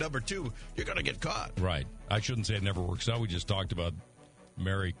illegal. But number two, you're going to get caught. Right. I shouldn't say it never works out. We just talked about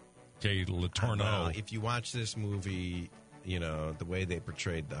Mary Kay Letourneau. If you watch this movie, the way they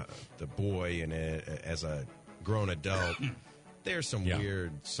portrayed the boy in it as a grown adult, there's some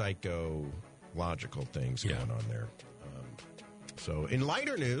weird psychological things going on there. So, in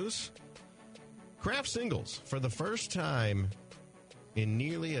lighter news, Kraft Singles, for the first time in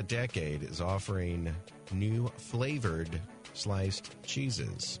nearly a decade, is offering new flavored sliced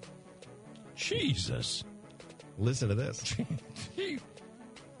cheeses. Jesus. Listen to this.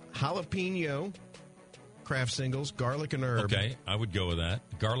 Jalapeno Kraft Singles, garlic and herb. Okay, I would go with that.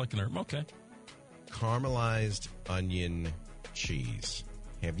 Garlic and herb, okay. Caramelized onion cheese.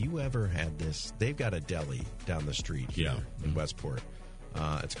 Have you ever had this? They've got a deli down the street here in Westport.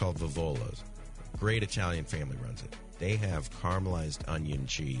 It's called Vivola's. Great Italian family runs it. They have caramelized onion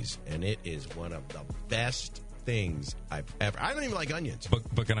cheese, and it is one of the best things I've ever. I don't even like onions.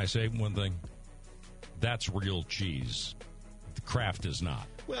 But can I say one thing? That's real cheese. The Kraft is not.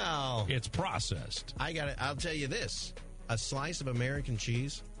 Well, it's processed. I'll tell you this: a slice of American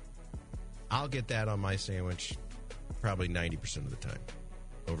cheese, I'll get that on my sandwich probably 90% of the time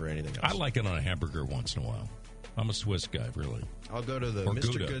over anything else. I like it on a hamburger once in a while. I'm a Swiss guy, really. I'll go to the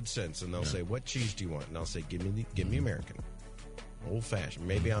Mr. Good Sense, and they'll say, "What cheese do you want?" And I'll say, "Give me American, old fashioned."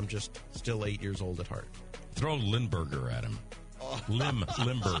 Maybe I'm just still 8 years old at heart. Throw Limburger at him.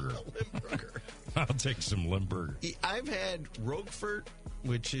 Limburger. Limburger. I'll take some Limburger. I've had Roquefort,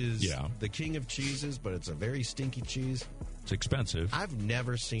 which is the king of cheeses, but it's a very stinky cheese. It's expensive. I've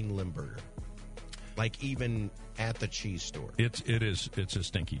never seen Limburger, like even at the cheese store. It's a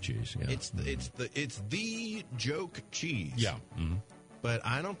stinky cheese. Yeah. It's the joke cheese. Yeah. Mm-hmm. But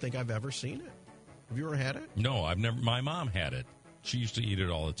I don't think I've ever seen it. Have you ever had it? No, I've never. My mom had it. She used to eat it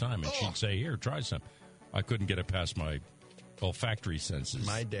all the time, and she'd say, "Here, try some." I couldn't get it past my olfactory senses.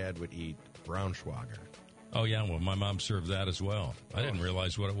 My dad would eat Braunschweiger. Oh, yeah. Well, my mom served that as well. I didn't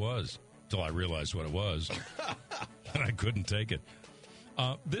realize what it was until I realized what it was. And I couldn't take it.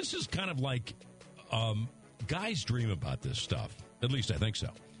 This is kind of like guys dream about this stuff. At least I think so.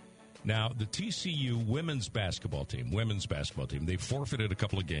 Now, the TCU women's basketball team, they forfeited a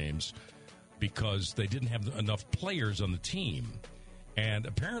couple of games because they didn't have enough players on the team. And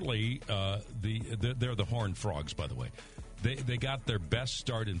apparently, they're the Horned Frogs, by the way. They got their best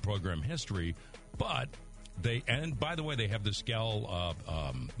start in program history, but by the way, they have this gal,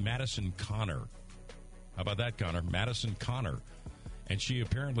 Madison Connor. How about that, Connor? Madison Connor. and she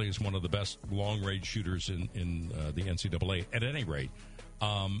apparently is one of the best long-range shooters in the NCAA. At any rate,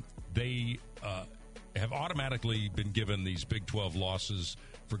 they have automatically been given these Big 12 losses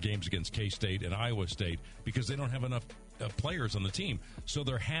for games against K-State and Iowa State because they don't have enough players on the team. So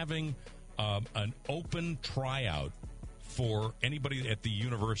they're having an open tryout for anybody at the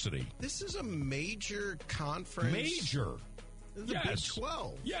university. This is a major conference. Major. The Big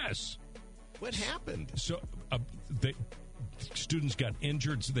 12. Yes. What happened? So students got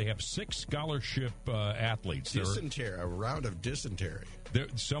injured. So they have 6 scholarship athletes. Dysentery, a round of dysentery.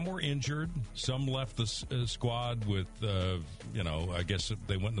 Some were injured. Some left the squad with, I guess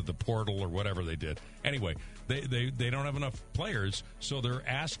they went into the portal or whatever they did. Anyway, they don't have enough players, so they're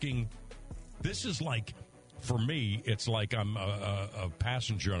asking. This is like, for me, it's like I'm a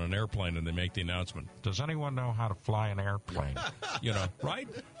passenger on an airplane and they make the announcement. Does anyone know how to fly an airplane? Right?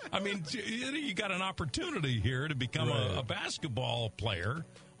 I mean, you got an opportunity here to become a basketball player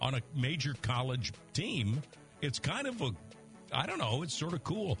on a major college team. It's kind of I don't know, it's sort of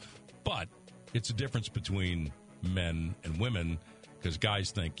cool. But it's a difference between men and women because guys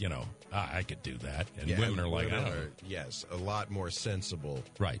think, I could do that. And women are like, I don't know. Yes, a lot more sensible.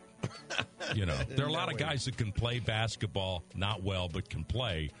 Right. There are a lot of guys that can play basketball, not well, but can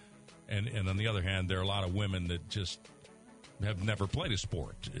play. And on the other hand, there are a lot of women that just have never played a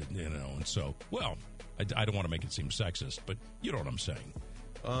sport, And so, I don't want to make it seem sexist, but you know what I'm saying.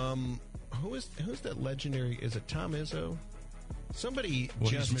 Who's that legendary? Is it Tom Izzo? Somebody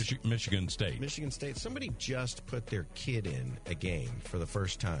he's Michigan State. Michigan State. Somebody just put their kid in a game for the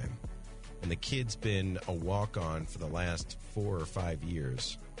first time, and the kid's been a walk-on for the last 4 or 5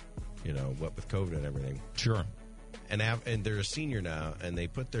 years. What with COVID and everything. Sure. And they're a senior now, and they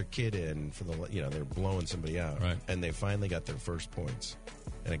put their kid in for they're blowing somebody out, right? And they finally got their first points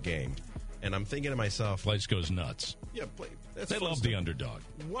in a game. And I'm thinking to myself, place goes nuts. Yeah, they love the underdog.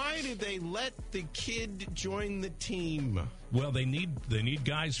 Why did they let the kid join the team? Well, they need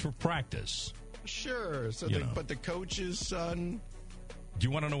guys for practice. Sure. So but the coach's son. Do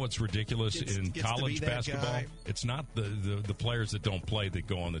you want to know what's ridiculous in college basketball? Guy. It's not the players that don't play that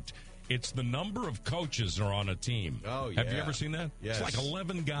go on the. It's the number of coaches that are on a team. Oh, yeah. Have you ever seen that? Yes. It's like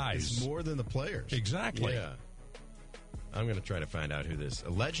 11 guys. It's more than the players. Exactly. Yeah. I'm going to try to find out who this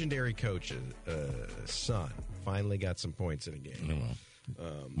legendary coach's son finally got some points in a game.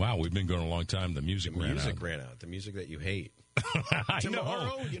 Wow, we've been going a long time. The music ran out. The music that you hate.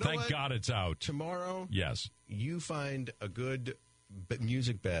 Tomorrow, thank God it's out. Tomorrow, yes, you find a good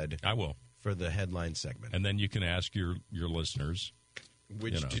music bed. I will for the headline segment, and then you can ask your listeners.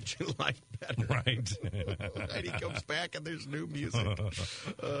 Which did you like better? Right. And he comes back and there's new music.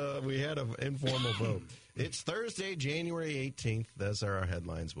 We had an informal vote. It's Thursday, January 18th. Those are our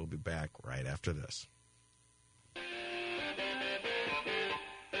headlines. We'll be back right after this.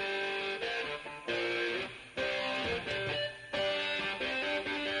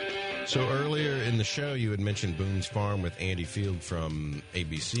 So earlier in the show, you had mentioned Boone's Farm with Andy Field from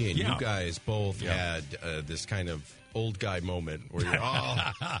ABC, and you guys both had this kind of old guy moment where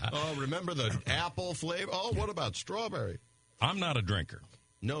you're, remember the apple flavor? Oh, what about strawberry? I'm not a drinker.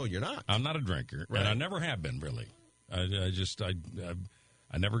 No, you're not. I'm not a drinker, right. And I never have been, really.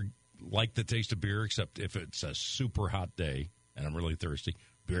 I never like the taste of beer, except if it's a super hot day and I'm really thirsty.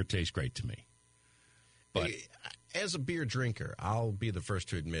 Beer tastes great to me. But as a beer drinker, I'll be the first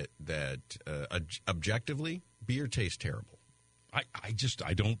to admit that objectively, beer tastes terrible. I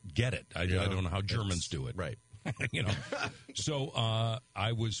don't get it. I don't know how Germans do it. Right. So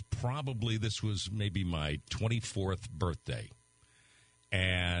I was this was maybe my 24th birthday.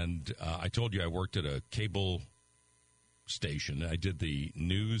 And I told you I worked at a cable station. I did the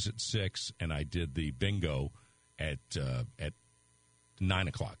news at 6, and I did the bingo at 9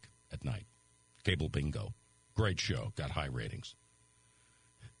 o'clock at night. Cable bingo. Great show. Got high ratings.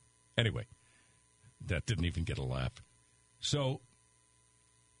 Anyway, that didn't even get a laugh. So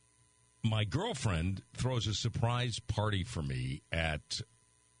my girlfriend throws a surprise party for me at,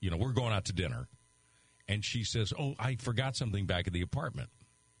 we're going out to dinner. And she says, oh, I forgot something back at the apartment.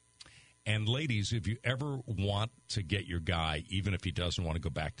 And ladies, if you ever want to get your guy, even if he doesn't want to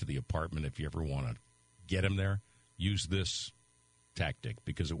go back to the apartment, if you ever want to get him there, use this tactic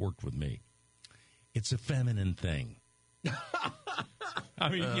because it worked with me. It's a feminine thing. I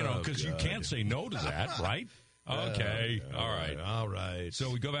mean, because you can't say no to that, right? Okay. All right. So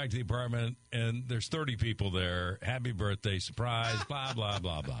we go back to the apartment, and there's 30 people there. Happy birthday, surprise, blah, blah,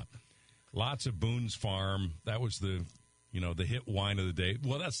 blah, blah. Lots of Boone's Farm. That was the hit wine of the day.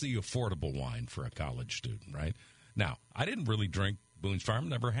 Well, that's the affordable wine for a college student, right? Now, I didn't really drink Boone's Farm.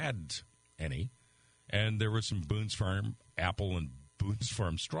 Never had any. And there was some Boone's Farm apple and Boone's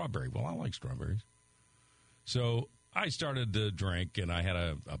Farm strawberry. Well, I like strawberries. So I started to drink, and I had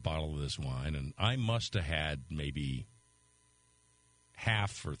a bottle of this wine, and I must have had maybe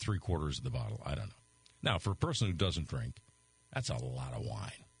half or three-quarters of the bottle. I don't know. Now, for a person who doesn't drink, that's a lot of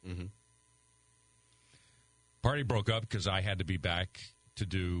wine. Mm-hmm. Party broke up because I had to be back to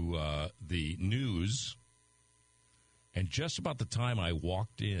do the news. And just about the time I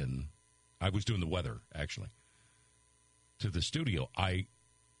walked in, I was doing the weather, actually, to the studio, I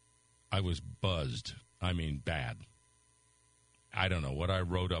was buzzed. I mean, bad. I don't know what I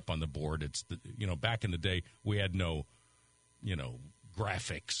wrote up on the board. It's, back in the day, we had no,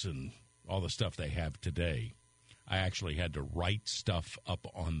 graphics and all the stuff they have today. I actually had to write stuff up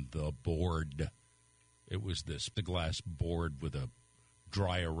on the board. It was this glass board with a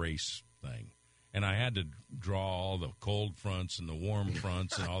dry erase thing. And I had to draw all the cold fronts and the warm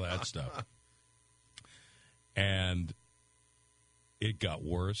fronts and all that stuff. And it got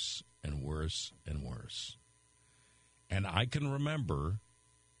worse and worse and worse. And I can remember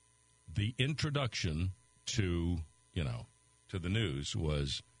the introduction to the news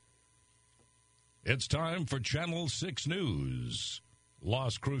was, it's time for Channel 6 News,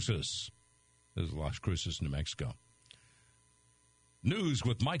 Las Cruces. This is Las Cruces, New Mexico. News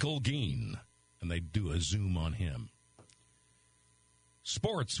with Michael Gein. And they do a zoom on him.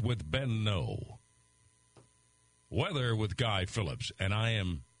 Sports with Ben No. Weather with Guy Phillips. And I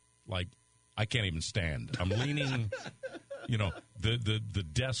am like, I can't even stand. I'm leaning, the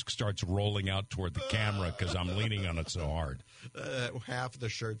desk starts rolling out toward the camera because I'm leaning on it so hard. Half the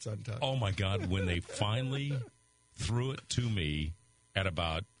shirt's untucked. Oh, my God. When they finally threw it to me at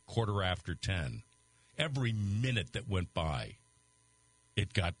about 10:15, every minute that went by,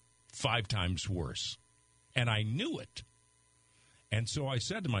 it got 5 times worse. And I knew it. And so I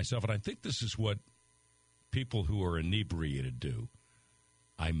said to myself, and I think this is what people who are inebriated do,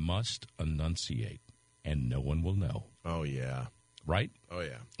 I must enunciate, and no one will know. Oh, yeah. Right? Oh,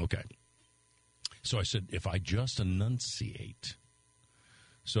 yeah. Okay. So I said, if I just enunciate.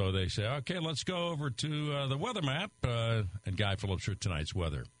 So they say, okay, let's go over to the weather map, and Guy Phillips for tonight's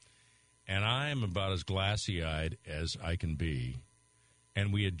weather. And I'm about as glassy-eyed as I can be.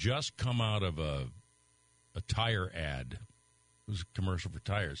 And we had just come out of a tire ad. It was a commercial for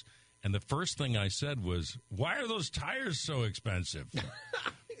tires. And the first thing I said was, why are those tires so expensive?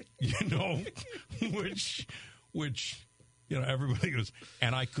 Which everybody goes.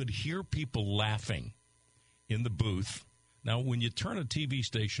 And I could hear people laughing in the booth. Now, when you turn a TV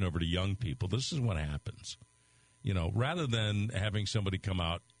station over to young people, this is what happens. Rather than having somebody come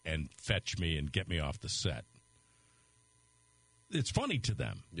out and fetch me and get me off the set, it's funny to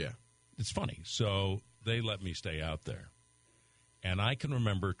them. Yeah. It's funny. So they let me stay out there. And I can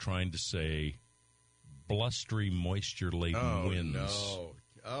remember trying to say blustery, moisture-laden winds. No.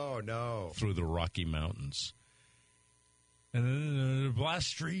 Oh, no. Through the Rocky Mountains. And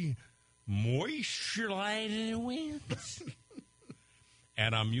blustery, moisture-laden winds.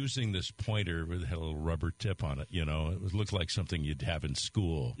 And I'm using this pointer with a little rubber tip on it. It looked like something you'd have in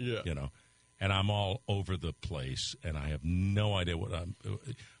school. Yeah. And I'm all over the place, and I have no idea what I'm.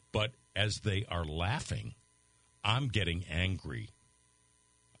 But as they are laughing, I'm getting angry.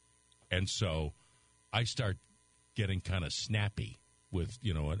 And so I start getting kind of snappy with,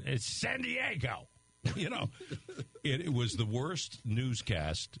 it's San Diego. It was the worst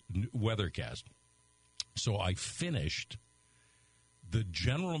newscast, weathercast. So I finished. The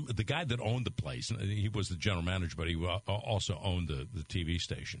guy that owned the place, and he was the general manager, but he also owned the TV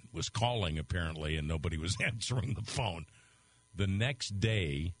station, was calling apparently, and nobody was answering the phone. The next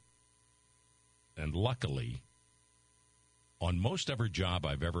day, and luckily, on most every job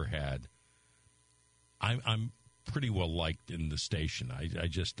I've ever had, I'm pretty well liked in the station. I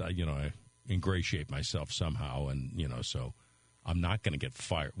ingratiate myself somehow, and so I'm not going to get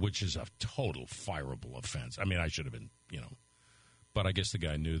fired, which is a total fireable offense. I mean, I should have been, But I guess the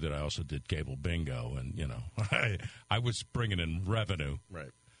guy knew that I also did cable bingo, and, I was bringing in revenue.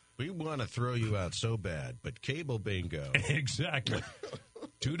 Right. We want to throw you out so bad, but cable bingo. Exactly.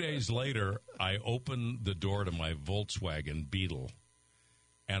 2 days later, I opened the door to my Volkswagen Beetle,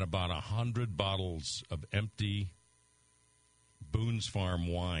 and about 100 bottles of empty Boone's Farm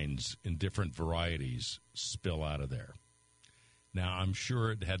wines in different varieties spill out of there. Now, I'm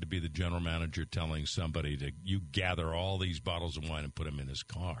sure it had to be the general manager telling somebody to, you gather all these bottles of wine and put them in his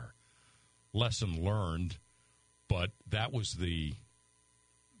car. Lesson learned, but that was the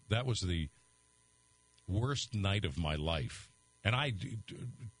worst night of my life. And I,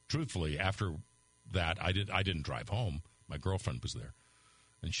 truthfully, after that, I didn't drive home. My girlfriend was there.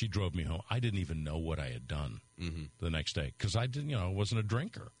 And she drove me home. I didn't even know what I had done the next day because I didn't, I wasn't a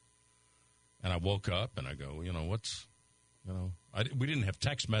drinker. And I woke up and I go, we didn't have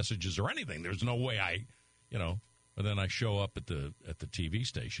text messages or anything. There's no way and then I show up at the TV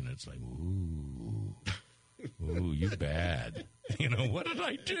station. It's like, ooh, you bad. What did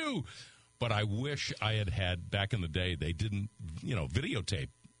I do? But I wish I had back in the day. They didn't, videotape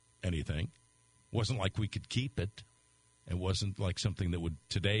anything. It wasn't like we could keep it. It wasn't like something that would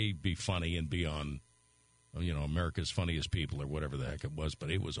today be funny and be on, America's Funniest People or whatever the heck it was.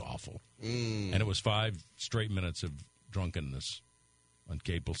 But it was awful. And it was 5 straight minutes of drunkenness on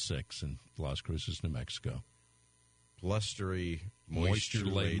Cable 6 in Las Cruces, New Mexico. Blustery,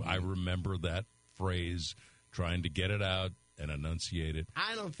 moisture-laden. I remember that phrase, trying to get it out and enunciate it.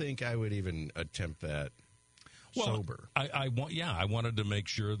 I don't think I would even attempt that sober. I wanted to make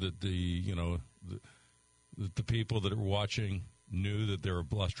sure that the people that were watching knew that there were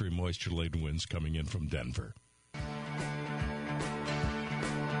blustery, moisture-laden winds coming in from Denver.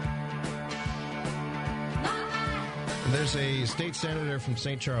 There's a state senator from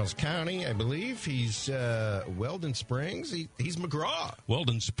St. Charles County, I believe. He's Weldon Springs. He's McGraw.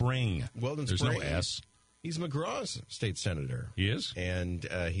 Weldon Spring. There's no S. He's McGraw's state senator. He is? And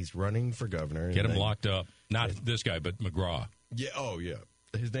he's running for governor. Get him locked up. Not this guy, but McGraw. Yeah. Oh, yeah.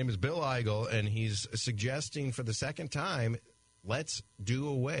 His name is Bill Eigel, and he's suggesting for the second time, let's do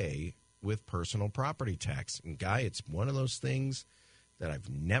away with personal property tax. And, Guy, it's one of those things that I've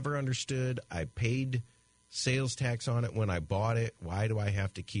never understood. I paid sales tax on it when I bought it. Why do I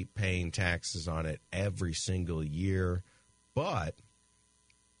have to keep paying taxes on it every single year? But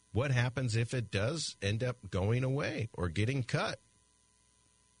what happens if it does end up going away or getting cut?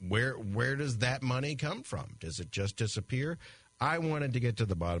 Where does that money come from? Does it just disappear? I wanted to get to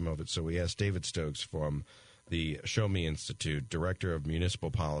the bottom of it, so we asked David Stokes from the Show Me Institute, Director of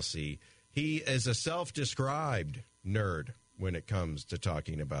Municipal Policy. He is a self-described nerd when it comes to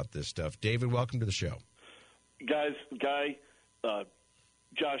talking about this stuff. David, welcome to the show. Guy,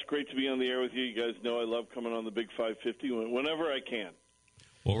 Josh, great to be on the air with you. You guys know I love coming on the Big 550 whenever I can.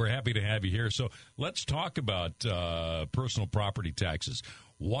 Well, we're happy to have you here. So let's talk about personal property taxes.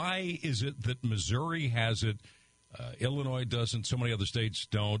 Why is it that Missouri has it, Illinois doesn't, so many other states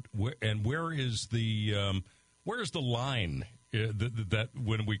don't? And where is the line that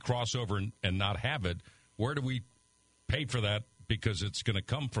when we cross over and not have it, where do we pay for that because it's going to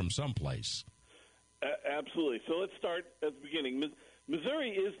come from someplace? Absolutely. So let's start at the beginning.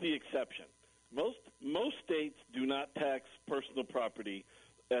 Missouri is the exception. Most states do not tax personal property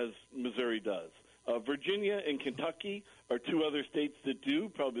as Missouri does. Virginia and Kentucky are 2 other states that do,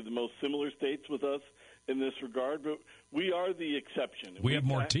 probably the most similar states with us in this regard, but we are the exception. We have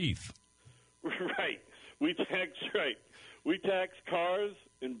more teeth. Right. We tax cars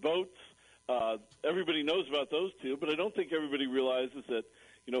and boats. Everybody knows about those 2, but I don't think everybody realizes that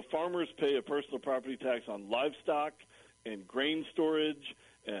farmers pay a personal property tax on livestock and grain storage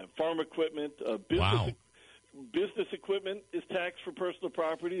and farm equipment. Business equipment is taxed for personal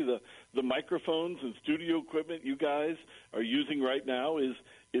property. The microphones and studio equipment you guys are using right now is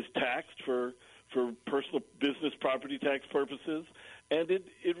taxed for personal business property tax purposes. And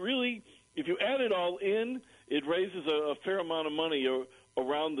it really, if you add it all in, it raises a fair amount of money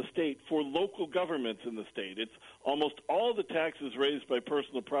around the state for local governments in the state. It's almost all the taxes raised by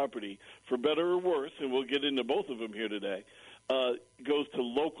personal property, for better or worse, and we'll get into both of them here today, goes to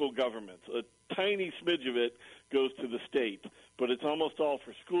local governments. A tiny smidge of it goes to the state, but it's almost all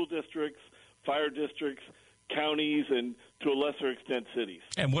for school districts, fire districts, counties, and to a lesser extent cities.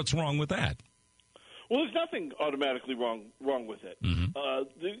 And what's wrong with that? Well, there's nothing automatically wrong with it.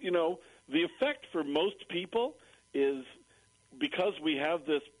 Mm-hmm. The effect for most people is, because we have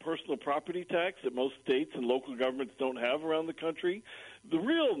this personal property tax that most states and local governments don't have around the country,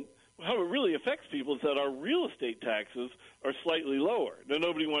 how it really affects people is that our real estate taxes are slightly lower. Now,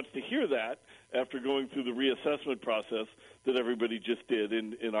 nobody wants to hear that after going through the reassessment process that everybody just did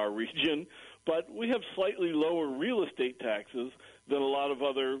in our region, but we have slightly lower real estate taxes than a lot of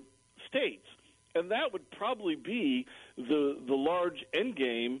other states. And that would probably be the large end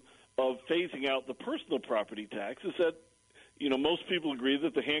game of phasing out the personal property tax, is that most people agree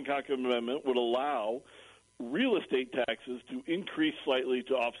that the Hancock Amendment would allow real estate taxes to increase slightly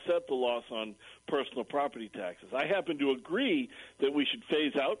to offset the loss on personal property taxes. I happen to agree that we should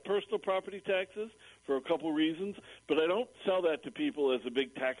phase out personal property taxes for a couple reasons, but I don't sell that to people as a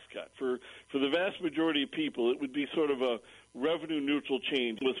big tax cut. For the vast majority of people, it would be sort of a revenue-neutral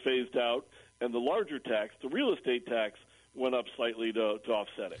change was phased out, and the larger tax, the real estate tax, went up slightly to,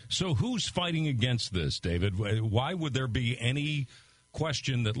 offset it. So who's fighting against this, David? Why would there be any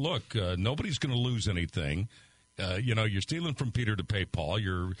question that, look, nobody's going to lose anything. You're stealing from Peter to pay Paul.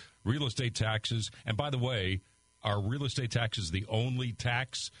 Your real estate taxes, and by the way, are real estate taxes the only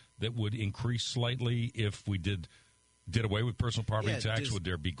tax that would increase slightly if we did away with personal property tax? Would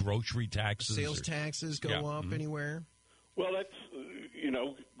there be grocery taxes? Sales taxes go up anywhere? Well, that's,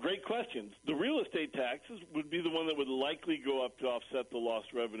 great questions. The real estate taxes would be the one that would likely go up to offset the lost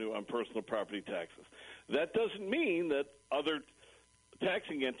revenue on personal property taxes. That doesn't mean that other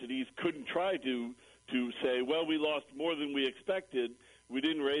taxing entities couldn't try to say, well, we lost more than we expected. We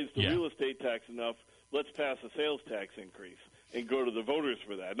didn't raise the real estate tax enough. Let's pass a sales tax increase and go to the voters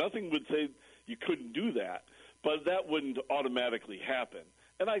for that. Nothing would say you couldn't do that, but that wouldn't automatically happen.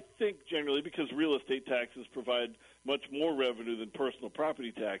 And I think generally because real estate taxes provide much more revenue than personal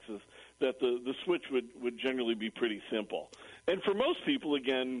property taxes, that the switch would generally be pretty simple. And for most people,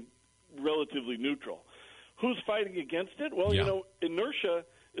 again, relatively neutral. Who's fighting against it? Well, inertia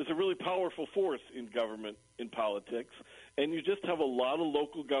is a really powerful force in government, in politics, and you just have a lot of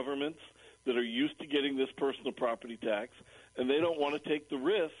local governments that are used to getting this personal property tax, and they don't want to take the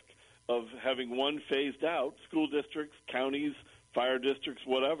risk of having one phased out, school districts, counties, fire districts,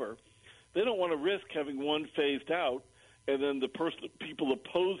 whatever. They don't want to risk having one phased out and then the people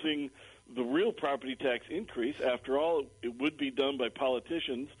opposing the real property tax increase. After all, it would be done by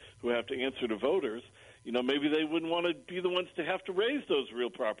politicians who have to answer to voters. Maybe they wouldn't want to be the ones to have to raise those real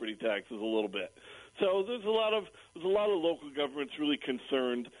property taxes a little bit. So there's a lot of local governments really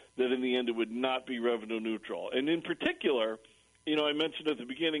concerned that in the end it would not be revenue neutral. And in particular, I mentioned at the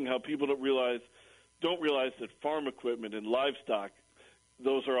beginning how people don't realize that farm equipment and livestock,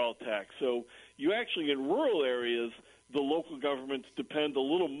 those are all taxed. So you actually, in rural areas, the local governments depend a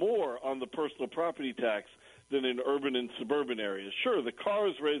little more on the personal property tax than in urban and suburban areas. Sure, the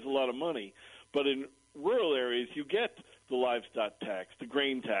cars raise a lot of money, but in rural areas you get the livestock tax, the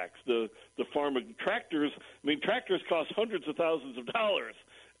grain tax, the farm tractors. Tractors cost hundreds of thousands of dollars,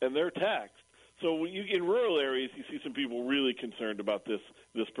 and they're taxed. So in rural areas, you see some people really concerned about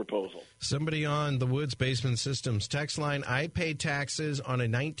this proposal. Somebody on the Woods Basement Systems text line, I pay taxes on a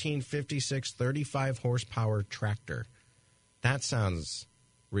 1956 35-horsepower tractor. That sounds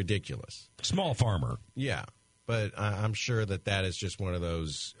ridiculous. Small farmer. Yeah, but I'm sure that is just one of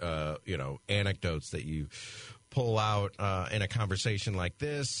those, anecdotes that you pull out in a conversation like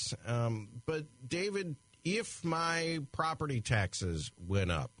this. But, David, if my property taxes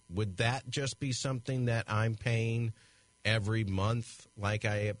went up, would that just be something that I'm paying every month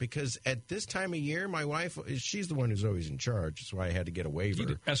because at this time of year, my wife, she's the one who's always in charge. That's why I had to get a waiver.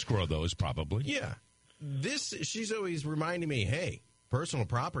 You'd escrow those probably. Yeah. She's always reminding me, hey, personal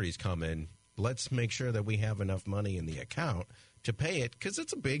properties come in. Let's make sure that we have enough money in the account to pay it because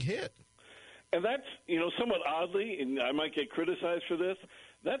it's a big hit. And that's, somewhat oddly, and I might get criticized for this,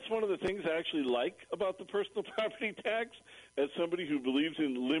 that's one of the things I actually like about the personal property tax as somebody who believes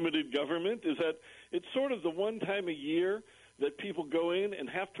in limited government, is that it's sort of the one time a year that people go in and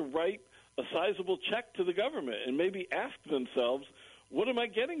have to write a sizable check to the government and maybe ask themselves, what am I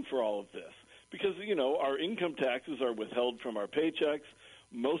getting for all of this? Because, our income taxes are withheld from our paychecks.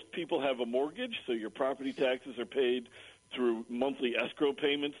 Most people have a mortgage, so your property taxes are paid through monthly escrow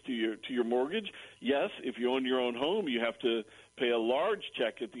payments to your mortgage. Yes, if you own your own home, you have to pay a large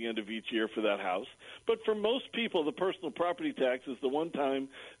check at the end of each year for that house. But for most people, the personal property tax is the one time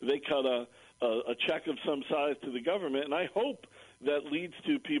they cut a check of some size to the government, and I hope that leads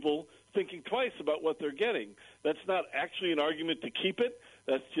to people thinking twice about what they're getting. That's not actually an argument to keep it.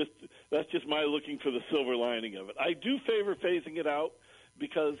 That's just my looking for the silver lining of it. I do favor phasing it out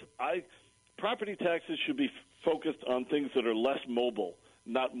because property taxes should be focused on things that are less mobile,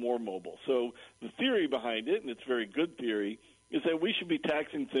 not more mobile. So the theory behind it, and it's a very good theory, is that we should be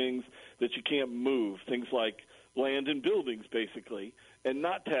taxing things that you can't move, things like land and buildings, basically, and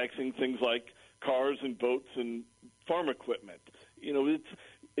not taxing things like cars and boats and farm equipment.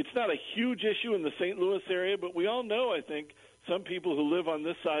 It's not a huge issue in the St. Louis area, but we all know, I think, some people who live on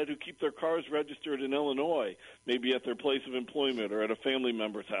this side who keep their cars registered in Illinois, maybe at their place of employment or at a family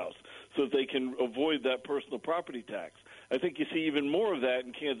member's house, so that they can avoid that personal property tax. I think you see even more of that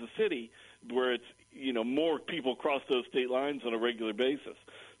in Kansas City, where it's, more people cross those state lines on a regular basis.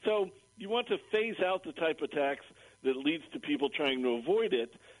 So you want to phase out the type of tax that leads to people trying to avoid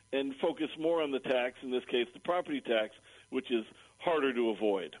it and focus more on the tax, in this case the property tax, which is harder to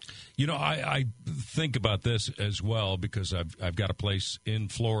avoid. I think about this as well because I've got a place in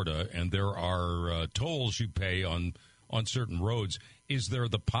Florida, and there are tolls you pay on certain roads. Is there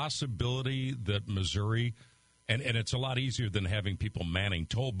the possibility that Missouri, and it's a lot easier than having people manning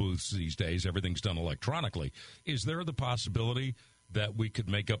toll booths these days, everything's done electronically, is there the possibility that we could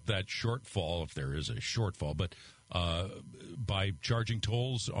make up that shortfall, if there is a shortfall, but by charging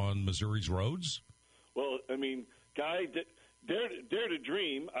tolls on Missouri's roads? Well, I mean, Guy, dare to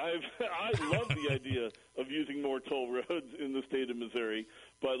dream. I love the idea of using more toll roads in the state of Missouri,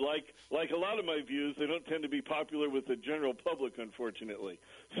 but like a lot of my views, they don't tend to be popular with the general public, unfortunately.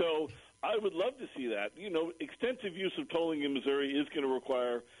 So I would love to see that. You know, extensive use of tolling in Missouri is going to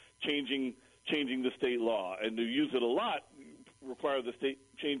require changing the state law, and to use it a lot require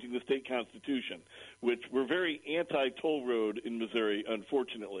changing the state constitution, which we're very anti-toll road in Missouri,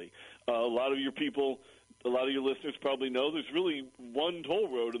 unfortunately. A lot of your listeners probably know there's really one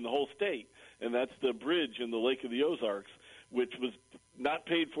toll road in the whole state, and that's the bridge in the Lake of the Ozarks, which was not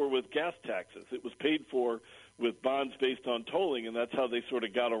paid for with gas taxes. It was paid for with bonds based on tolling, and that's how they sort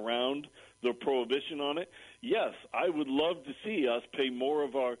of got around the prohibition on it. Yes, I would love to see us pay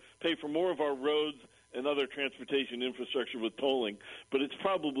for more of our roads and other transportation infrastructure with tolling, but it's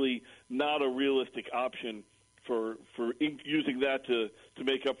probably not a realistic option for using that to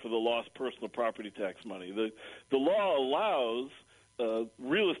make up for the lost personal property tax money. The law allows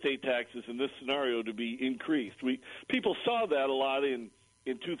real estate taxes in this scenario to be increased. People saw that a lot in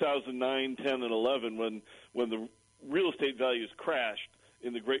 2009, 10, and 11 when the real estate values crashed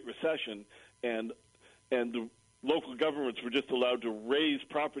in the Great Recession, and the local governments were just allowed to raise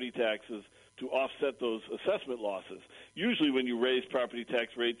property taxes to offset those assessment losses. Usually when you raise property tax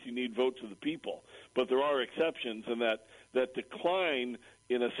rates, you need votes of the people. But there are exceptions, and that decline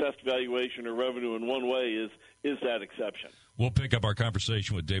in assessed valuation or revenue in one way is that exception. We'll pick up our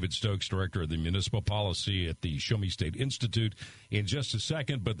conversation with David Stokes, Director of the Municipal Policy at the Show Me State Institute, in just a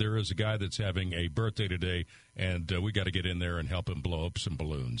second. But there is a guy that's having a birthday today, and we got to get in there and help him blow up some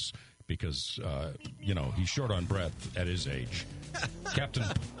balloons, because, he's short on breath at his age. Captain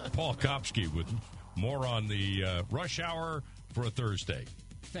Paul Kopsky with more on the rush hour for a Thursday.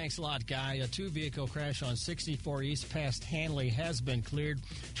 Thanks a lot, Guy. A two-vehicle crash on 64 East past Hanley has been cleared.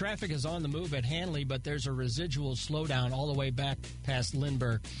 Traffic is on the move at Hanley, but there's a residual slowdown all the way back past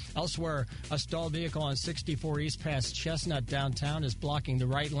Lindbergh. Elsewhere, a stalled vehicle on 64 East past Chestnut downtown is blocking the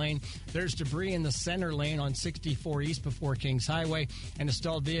right lane. There's debris in the center lane on 64 East before Kings Highway, and a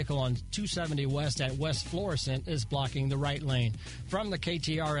stalled vehicle on 270 West at West Florissant is blocking the right lane. From the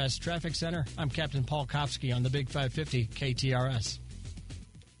KTRS Traffic Center, I'm Captain Paul Kopsky on the Big 550 KTRS.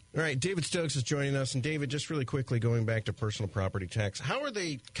 All right, David Stokes is joining us. And David, just really quickly, going back to personal property tax, how are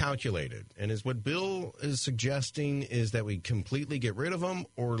they calculated? And is what Bill is suggesting is that we completely get rid of them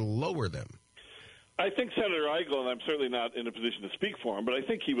or lower them? I think Senator Eigel, and I'm certainly not in a position to speak for him, but I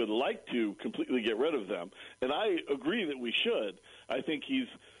think he would like to completely get rid of them. And I agree that we should. I think he's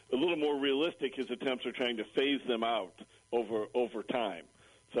a little more realistic. His attempts are trying to phase them out over time.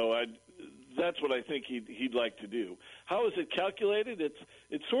 So that's what I think he'd like to do. How is it calculated?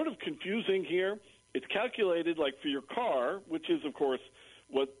 It's sort of confusing here. It's calculated like for your car, which is, of course,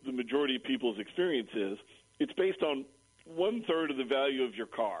 what the majority of people's experience is. It's based on 1/3 of the value of your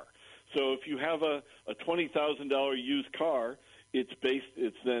car. So if you have a $20,000 used car, it's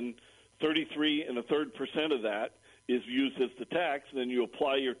then 33 1/3% of that is used as the tax, and then you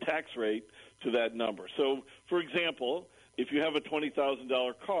apply your tax rate to that number. So, for example, if you have a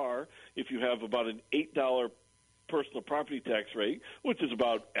 $20,000 car, if you have about an $8 personal property tax rate, which is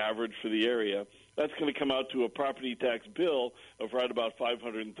about average for the area, that's going to come out to a property tax bill of right about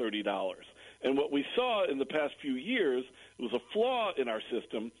 $530. And what we saw in the past few years was a flaw in our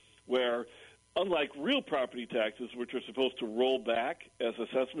system where, unlike real property taxes, which are supposed to roll back as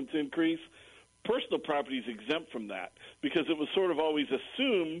assessments increase, personal property is exempt from that because it was sort of always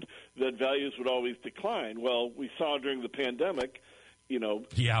assumed that values would always decline. Well, we saw during the pandemic,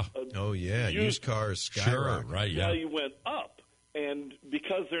 used cars skyrocketed. Sure, right, yeah. Value went up. And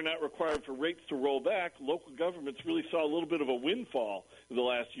because they're not required for rates to roll back, local governments really saw a little bit of a windfall in the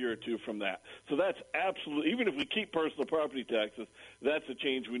last year or two from that. So that's absolutely, even if we keep personal property taxes, that's a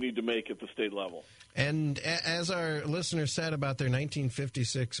change we need to make at the state level. And as our listener said about their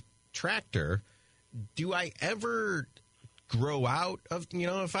 1956 tractor, do I ever grow out of,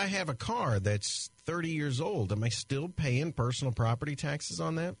 if I have a car that's 30 years old, am I still paying personal property taxes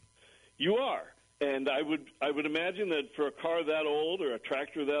on that? You are. And I would imagine that for a car that old or a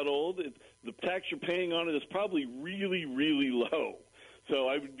tractor that old, the tax you're paying on it is probably really, really low. So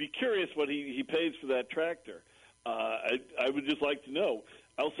I would be curious what he pays for that tractor. I would just like to know.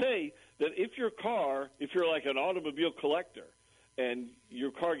 I'll say that if you're like an automobile collector, and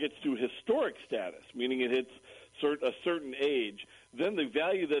your car gets to historic status, meaning it hits a certain age, then the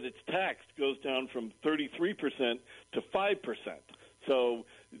value that it's taxed goes down from 33% to 5%. So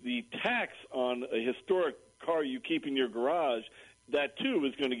the tax on a historic car you keep in your garage that too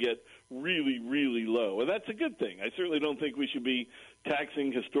is going to get really, really low. And that's a good thing. I certainly don't think we should be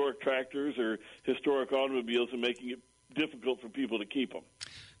taxing historic tractors or historic automobiles and making it difficult for people to keep them.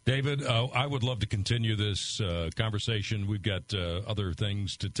 David, I would love to continue this conversation. We've got other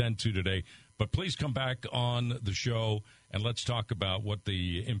things to tend to today, but please come back on the show and let's talk about what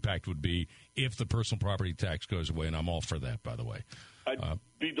the impact would be if the personal property tax goes away, and I'm all for that, by the way. I'd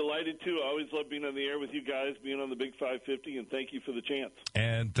be delighted to. I always love being on the air with you guys, being on the Big 550, and thank you for the chance.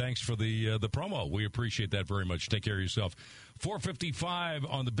 And thanks for the promo. We appreciate that very much. Take care of yourself. 4:55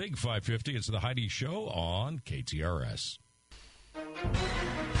 on the Big 550. It's the Heidi Show on KTRS.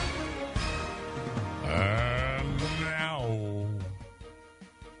 And now,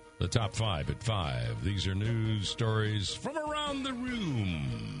 the top 5 at 5. These are news stories from around the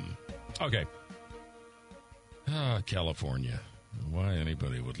room. Okay. California. Why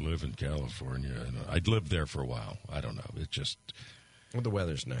anybody would live in California? I'd lived there for a while. I don't know. It's just... Well, the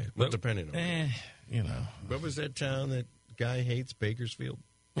weather's nice. Well, depending on you know. What was that town that guy hates? Bakersfield?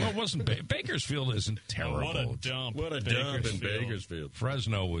 Well, it wasn't. Bakersfield isn't terrible. What a dump. What a dump in Bakersfield.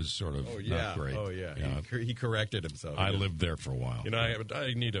 Fresno was sort of not great. Oh, yeah. He corrected himself. I lived there for a while. You know,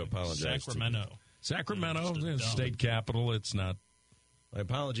 I need to apologize. Sacramento, state capital. It's not. My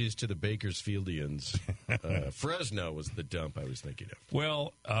apologies to the Bakersfieldians. Fresno was the dump I was thinking of.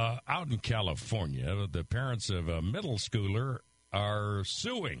 Well, out in California, the parents of a middle schooler are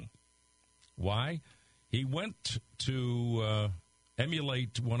suing. Why? He went to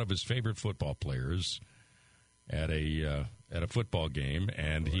emulate one of his favorite football players at a football game,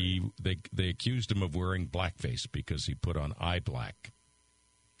 and they accused him of wearing blackface because he put on eye black.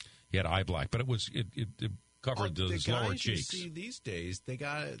 He had eye black, but it covered his lower cheeks. You see these days, they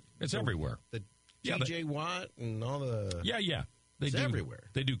got it. It's everywhere. The T.J. Watt and all the it's everywhere.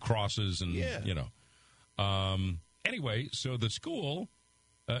 They do crosses and you know. Anyway, so the school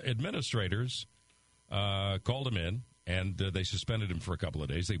administrators called him in, and they suspended him for a couple of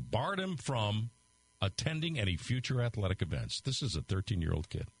days. They barred him from attending any future athletic events. This is a 13-year-old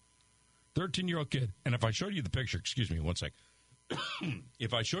kid. 13-year-old kid. And if I showed you the picture, excuse me one sec.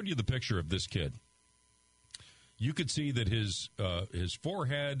 If I showed you the picture of this kid, you could see that his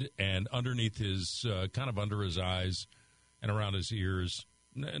forehead and underneath his, kind of under his eyes and around his ears,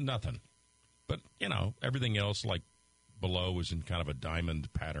 nothing. But, you know, everything else, like below, was in kind of a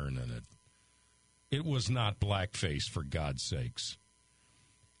diamond pattern, and it was not blackface, for God's sakes.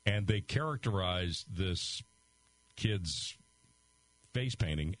 And they characterized this kid's face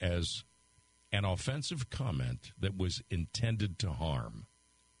painting as an offensive comment that was intended to harm.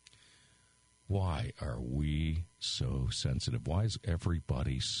 Why are we so sensitive? Why is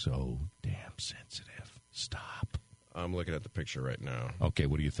everybody so damn sensitive? Stop. I'm looking at the picture right now. Okay,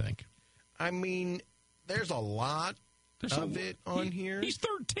 what do you think? I mean, there's a lot of it on here. He's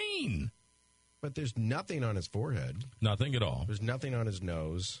 13. But there's nothing on his forehead. Nothing at all. There's nothing on his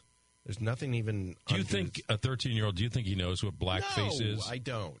nose. There's nothing even Do you think a 13-year-old, do you think he knows what blackface is? No, I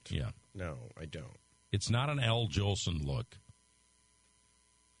don't. Yeah. No, I don't. It's not an Al Jolson look.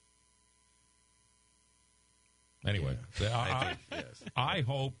 Anyway, I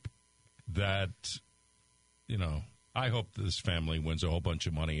hope that, you know, I hope this family wins a whole bunch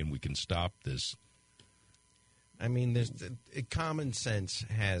of money and we can stop this. I mean, there's common sense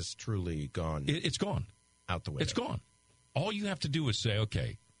has truly gone. It's gone out the window. It's gone. All you have to do is say,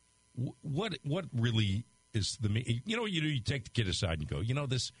 okay, what really is the? You know, you take the kid aside and go, you know,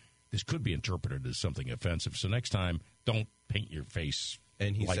 this could be interpreted as something offensive. So next time, don't paint your face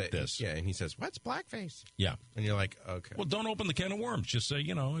like this. Yeah, and he says, "What's blackface?" Yeah, and you're like, okay. Well, don't open the can of worms. Just say,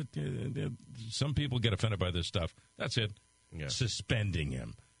 you know, some people get offended by this stuff. That's it. Yeah. Suspending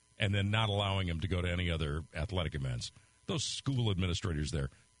him. And then not allowing him to go to any other athletic events. Those school administrators there,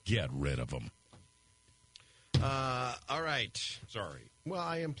 get rid of them. All right. Sorry. Well,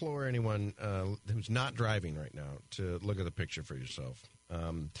 I implore anyone who's not driving right now to look at the picture for yourself.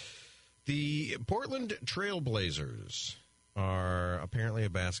 The Portland Trailblazers are apparently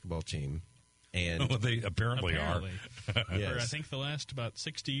a basketball team. And well, they apparently are. Yes. For, I think, the last about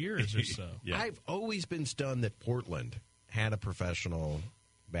 60 years or so. Yeah. I've always been stunned that Portland had a professional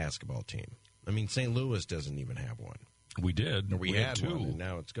basketball team. I mean, St. Louis doesn't even have one. We did. We had two, and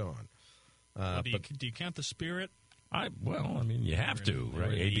now it's gone. Well, do you count the Spirit? I mean, you have to,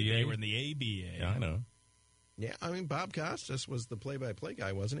 right? ABA. They were in the ABA. Yeah, I know. Yeah, I mean, Bob Costas was the play-by-play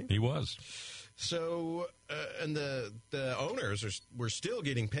guy, wasn't he? He was. So, and the owners were still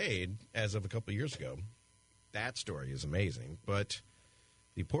getting paid as of a couple of years ago. That story is amazing. But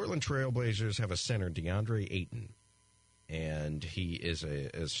the Portland Trailblazers have a center, DeAndre Ayton. And he is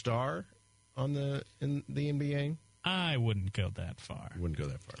a star in the NBA. I wouldn't go that far. Wouldn't go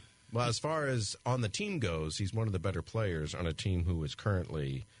that far. Well, as far as on the team goes, he's one of the better players on a team who is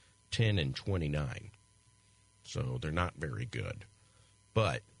currently 10-29. So they're not very good.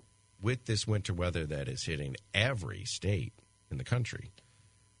 But with this winter weather that is hitting every state in the country,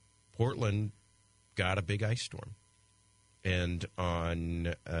 Portland got a big ice storm. And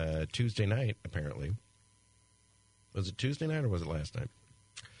on Tuesday night, apparently, was it Tuesday night or was it last night?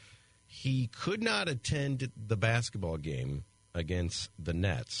 He could not attend the basketball game against the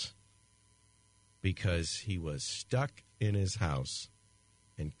Nets because he was stuck in his house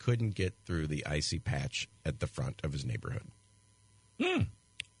and couldn't get through the icy patch at the front of his neighborhood.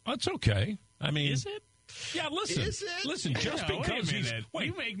 That's okay. I mean, is it? Yeah, listen. Is it? Listen, just because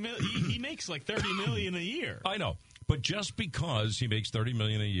he makes like $30 million a year. I know, but just because he makes $30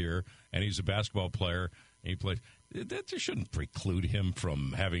 million a year and he's a basketball player and he plays, that shouldn't preclude him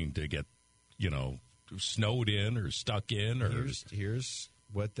from having to get, snowed in or stuck in. Or here's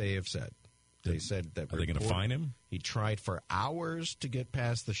what they have said. They said that are they going to fine him? He tried for hours to get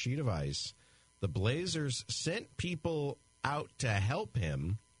past the sheet of ice. The Blazers sent people out to help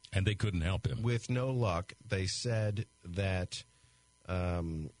him. And they couldn't help him. With no luck. They said that...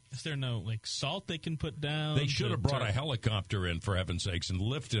 is there no salt they can put down? They should have brought a helicopter in, for heaven's sakes, and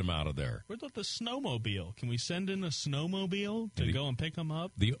lifted him out of there. What about the snowmobile? Can we send in a snowmobile to go and pick him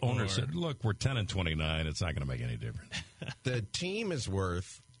up? The owner said, look, we're 10-29. It's not going to make any difference. The team is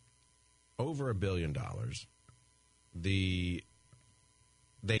worth over $1 billion. They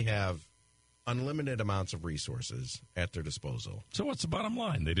have unlimited amounts of resources at their disposal. So what's the bottom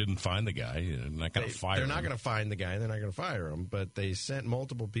line? They didn't find the guy. They're not going to fire him. They're not going to find the guy. They're not going to fire him. But they sent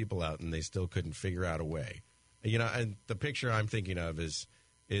multiple people out, and they still couldn't figure out a way. And the picture I'm thinking of is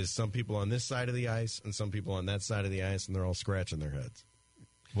some people on this side of the ice and some people on that side of the ice, and they're all scratching their heads.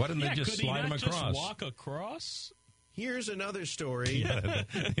 Why didn't they just slide him across? Just walk across? Here's another story. All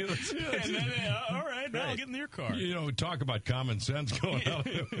right, now I'll get in your car. Talk about common sense going out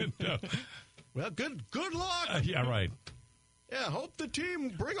the window. Well, good luck. Yeah, right. Yeah, hope the team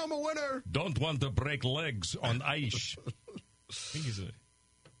bring them a winner. Don't want to break legs on ice. I think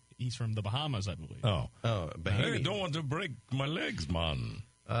he's from the Bahamas, I believe. Oh, Bahamian. I don't want to break my legs, man.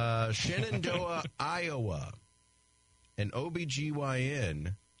 Shenandoah, Iowa. An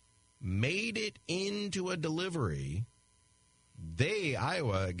OBGYN made it into a delivery.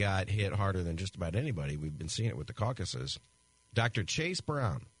 Iowa got hit harder than just about anybody. We've been seeing it with the caucuses. Dr. Chase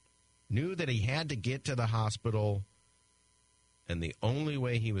Brown knew that he had to get to the hospital, and the only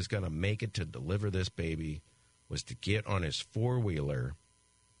way he was going to make it to deliver this baby was to get on his four-wheeler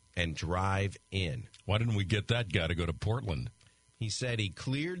and drive in. Why didn't we get that guy to go to Portland? He said he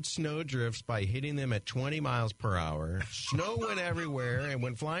cleared snow drifts by hitting them at 20 miles per hour. Snow went everywhere and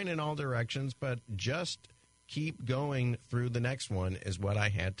went flying in all directions, but just keep going through the next one is what I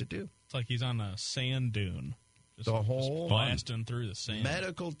had to do. It's like he's on a sand dune. The whole blasting through the sand.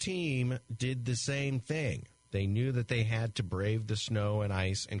 Medical team did the same thing. They knew that they had to brave the snow and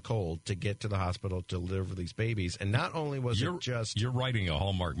ice and cold to get to the hospital to deliver these babies. And not only was it just... You're writing a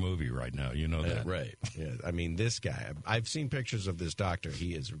Hallmark movie right now. You know that. Right. Yeah. I mean, this guy, I've seen pictures of this doctor.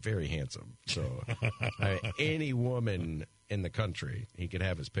 He is very handsome. So any woman in the country, he could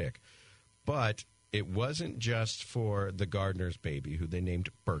have his pick. But it wasn't just for the Gardner's baby, who they named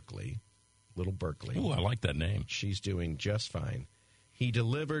Berkeley. Little Berkeley. Oh, I like that name. She's doing just fine. He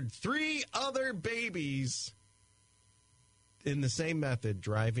delivered 3 other babies in the same method,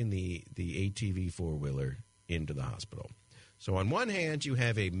 driving the ATV four-wheeler into the hospital. So on one hand, you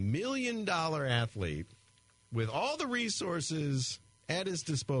have a $1 million athlete with all the resources at his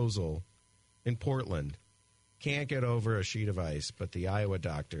disposal in Portland, can't get over a sheet of ice, but the Iowa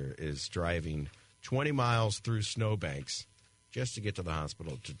doctor is driving 20 miles through snowbanks just to get to the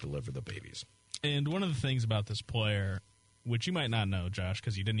hospital to deliver the babies. And one of the things about this player, which you might not know, Josh,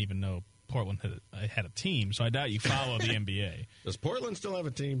 because you didn't even know Portland had a team, so I doubt you follow the NBA. Does Portland still have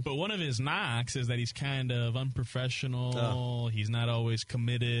a team? But one of his knocks is that he's kind of unprofessional. He's not always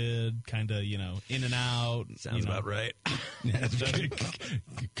committed, kind of, in and out. Sounds about right.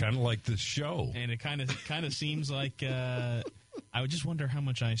 Kind of like this show. And it kind of seems like I would just wonder how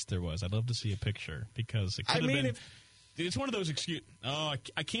much ice there was. I'd love to see a picture because it could have been... It's one of those excuses. Oh,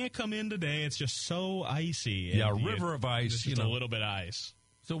 I can't come in today. It's just so icy. Yeah, river of ice. Just a little bit of ice.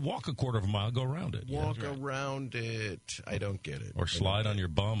 So walk a quarter of a mile, go around it. Walk around it. I don't get it. Or slide on your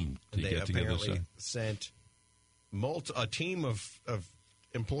bum to get to the other side. Sent a team of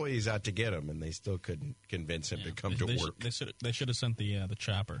employees out to get him, and they still couldn't convince him to come to work. They should have sent the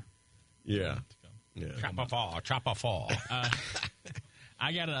chopper. Yeah. Chopper fall.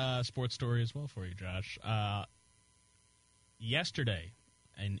 I got a sports story as well for you, Josh. yesterday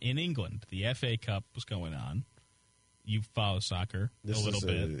in England, the FA Cup was going on. You follow soccer a little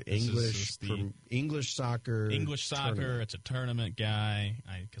bit. English soccer. English soccer. Tournament. It's a tournament, guy.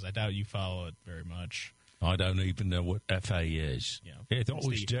 Because I doubt you follow it very much. I don't even know what FA is. Yeah, it's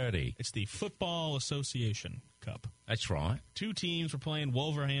always dirty. It's the Football Association Cup. That's right. Two teams were playing,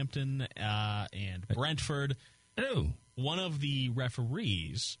 Wolverhampton and Brentford. Oh. One of the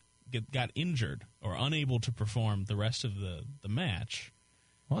referees got injured or unable to perform the rest of the match.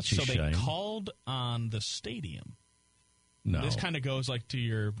 Well, that's a so shame. They called on the stadium. No. This kind of goes like to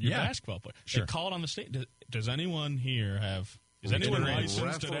your basketball player. Sure. They called on the stadium. Does anyone here have... Is anyone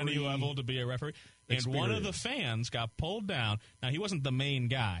licensed at any level to be a referee? And one of the fans got pulled down. Now, he wasn't the main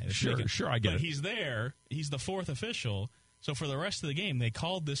guy. Sure, I get it. But he's there. He's the fourth official. So for the rest of the game, they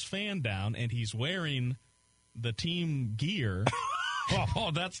called this fan down, and he's wearing the team gear.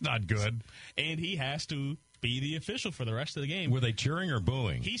 Oh, that's not good. And he has to be the official for the rest of the game. Were they cheering or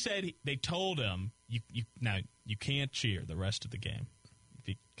booing? He said they told him, you can't cheer the rest of the game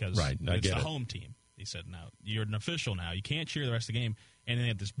because it's the home team. He said, "No, you're an official now. You can't cheer the rest of the game." And they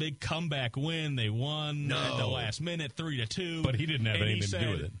had this big comeback win. They won at the last minute, 3-2. But he didn't have anything to do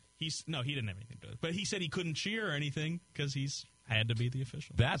with it. He didn't have anything to do with it. But he said he couldn't cheer or anything because he's had to be the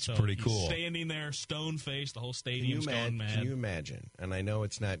official. That's pretty cool. He's standing there, stone-faced, the whole stadium's going mad. Can you imagine? And I know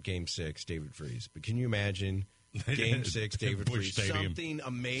it's not Game 6, David Freese, but can you imagine Game 6, David Freese, something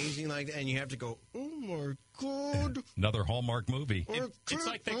amazing like that, and you have to go, oh my God. Another Hallmark movie. It's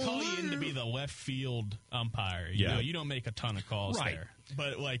like they call you in to be the left field umpire. You don't make a ton of calls there.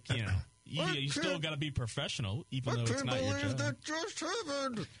 But, you still got to be professional, even though it's not your job. That just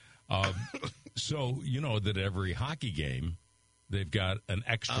happened. So, you know that every hockey game, they've got an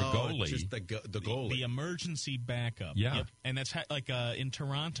extra goalie. Just the goalie. The emergency backup. Yeah. Yep. And that's in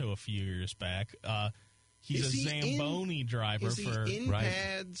Toronto a few years back. He's a Zamboni driver. Is he in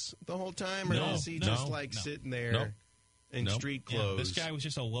pads the whole time, or is he sitting there in street clothes? Yeah, this guy was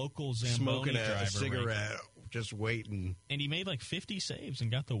just a local Zamboni driver. Smoking a cigarette, just waiting. And he made like 50 saves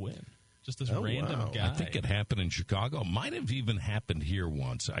and got the win. Just this random guy. I think it happened in Chicago. Might have even happened here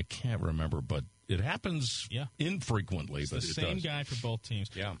once. I can't remember, but it happens infrequently. It's the same guy for both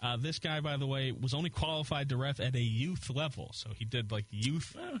teams. Yeah. This guy, by the way, was only qualified to ref at a youth level. So he did like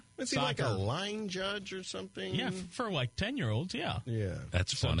youth Was he soccer. like a line judge or something? Yeah, for like 10-year-olds, yeah. Yeah.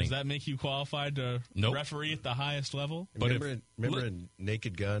 That's funny. Does that make you qualified to referee at the highest level? But remember in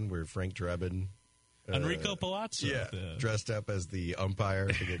Naked Gun where Frank Drebin... Enrico Palazzo. Yeah, dressed up as the umpire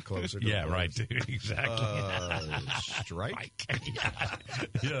to get closer to the right, exactly. Strike?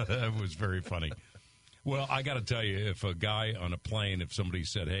 Yeah, that was very funny. Well, I got to tell you, if a guy on a plane, if somebody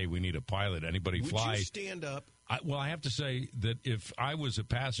said, hey, we need a pilot, anybody fly... Would you stand up? I have to say that if I was a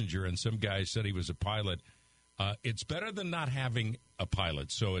passenger and some guy said he was a pilot, it's better than not having a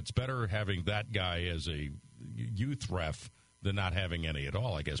pilot. So it's better having that guy as a youth ref than not having any at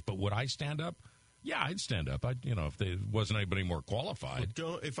all, I guess. But would I stand up? Yeah, I'd stand up. If there wasn't anybody more qualified.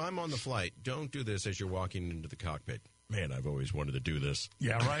 Well, if I'm on the flight, don't do this as you're walking into the cockpit. Man, I've always wanted to do this.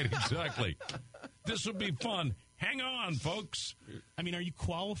 Yeah, right, exactly. This would be fun. Hang on, folks. I mean, are you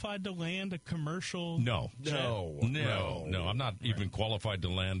qualified to land a commercial? No. No. I'm not even qualified to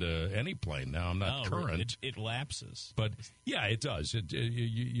land any plane now. I'm not current. It lapses. But, yeah, it does.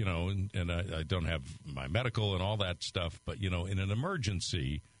 And I don't have my medical and all that stuff. But, in an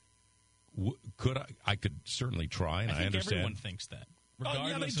emergency... I could certainly try, and I understand. Everyone thinks that.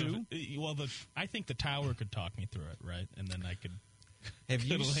 Regardless they do. I think the tower could talk me through it, right? And then I could. Have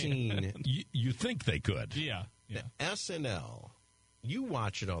you seen? You think they could? Yeah. The SNL. You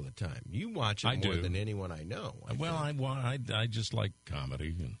watch it all the time. You watch it more than anyone I know. I just like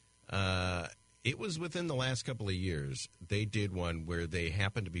comedy. It was within the last couple of years. They did one where they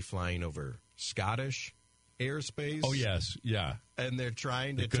happened to be flying over Scottish airspace. Oh, yes. Yeah. And they're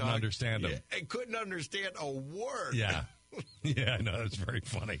trying to couldn't understand them. They couldn't understand a word. Yeah. Yeah, I know. That's very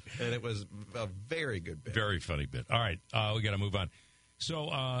funny. And it was a very good bit. Very funny bit. All right. We got to move on. So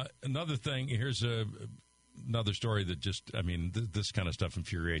another thing, here's another story that just, this kind of stuff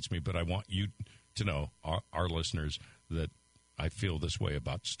infuriates me, but I want you to know, our listeners, that I feel this way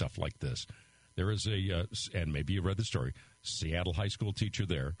about stuff like this. There is and maybe you read the story, Seattle high school teacher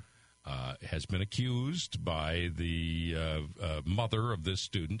there, has been accused by the mother of this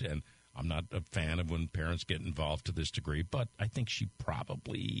student, and I'm not a fan of when parents get involved to this degree, but I think she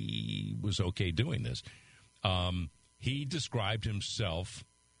probably was okay doing this. He described himself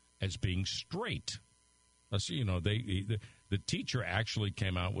as being straight. The teacher actually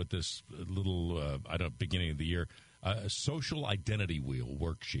came out with this little, beginning of the year, social identity wheel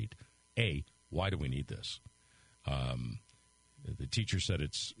worksheet. Why do we need this? The teacher said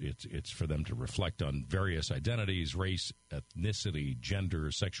it's for them to reflect on various identities, race, ethnicity,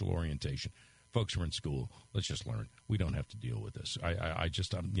 gender, sexual orientation. Folks, we're in school. Let's just learn. We don't have to deal with this. I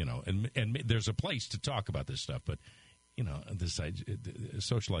just, and there's a place to talk about this stuff, but, this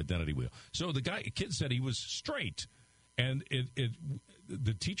social identity wheel. So the kid said he was straight, and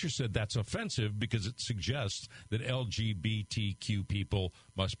the teacher said that's offensive because it suggests that LGBTQ people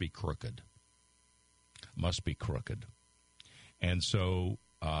must be crooked. And so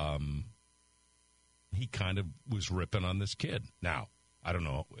he kind of was ripping on this kid. Now, I don't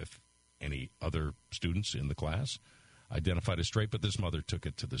know if any other students in the class identified as straight, but this mother took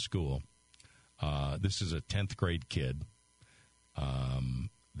it to the school. This is a 10th grade kid.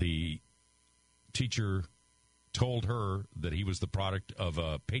 The teacher told her that he was the product of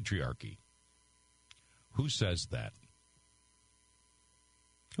a patriarchy. Who says that?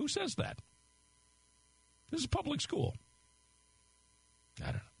 Who says that? This is a public school. I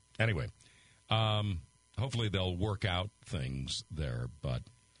don't know. Anyway, hopefully they'll work out things there, but...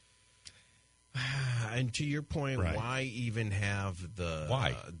 And to your point, right. Why even have the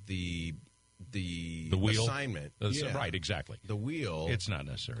wheel assignment? Right, exactly. The wheel. It's not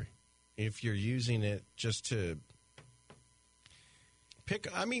necessary. If you're using it just to pick,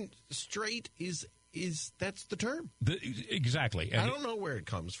 straight is that's the term. Exactly. And I don't know where it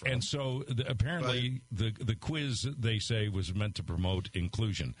comes from. And so apparently the quiz, they say, was meant to promote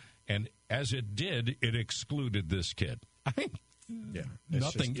inclusion. And as it did, it excluded this kid. Yeah,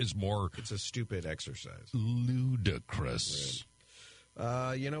 nothing is more... It's a stupid exercise. Ludicrous.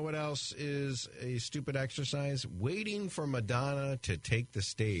 Right. You know what else is a stupid exercise? Waiting for Madonna to take the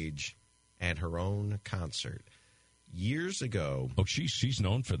stage at her own concert. Years ago... Oh, she's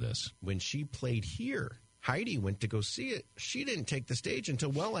known for this. When she played here, Heidi went to go see it. She didn't take the stage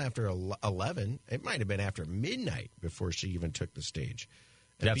until well after 11. It might have been after midnight before she even took the stage.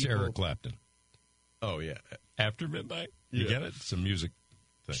 And that's Eric Clapton. Oh, yeah. After midnight? You get it? It's a music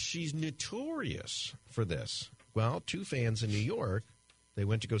thing. She's notorious for this. Well, two fans in New York, they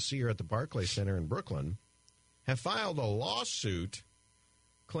went to go see her at the Barclays Center in Brooklyn, have filed a lawsuit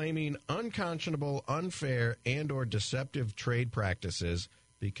claiming unconscionable, unfair, and or deceptive trade practices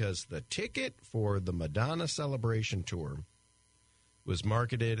because the ticket for the Madonna Celebration Tour was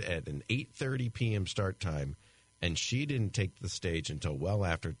marketed at an 8:30 p.m. start time, and she didn't take the stage until well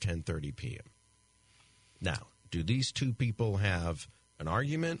after 10:30 p.m. Now, do these two people have an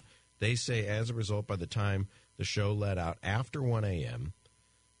argument? They say as a result, by the time the show let out after 1 a.m.,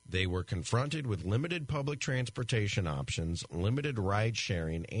 they were confronted with limited public transportation options, limited ride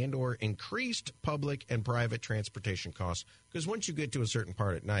sharing, and or increased public and private transportation costs. Because once you get to a certain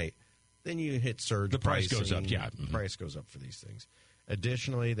part at night, then you hit surge. The price goes up, yeah. The price goes up for these things.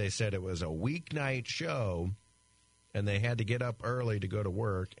 Additionally, they said it was a weeknight show, and they had to get up early to go to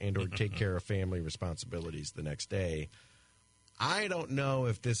work and or take care of family responsibilities the next day. I don't know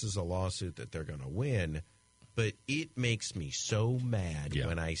if this is a lawsuit that they're going to win, but it makes me so mad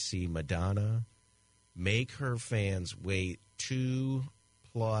when I see Madonna make her fans wait 2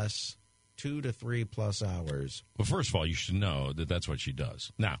 to 3 plus hours. Well, first of all, you should know that that's what she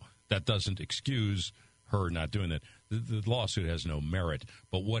does. Now, that doesn't excuse her not doing that. The lawsuit has no merit,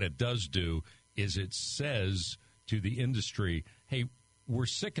 but what it does do is it says to the industry, hey, we're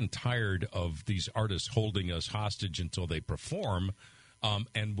sick and tired of these artists holding us hostage until they perform.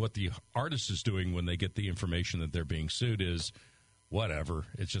 And what the artist is doing when they get the information that they're being sued is whatever.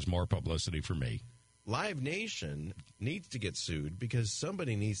 It's just more publicity for me. Live Nation needs to get sued because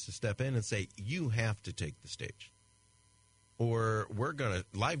somebody needs to step in and say, you have to take the stage. Or we're going to,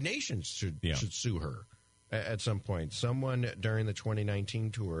 Live Nation should sue her at some point. Someone during the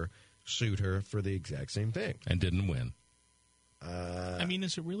 2019 tour sued her for the exact same thing. And didn't win.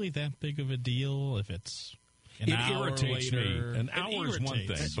 Is it really that big of a deal if it's it irritates me. An hour is one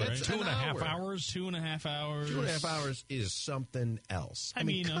thing, but right? 2.5 hours? 2.5 hours. 2.5 hours is something else. I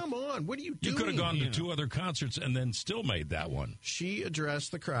mean, come on. What are you doing? You could have gone to 2 other concerts and then still made that one. She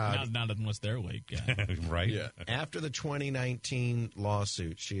addressed the crowd. Not unless they're late. Right? Yeah. After the 2019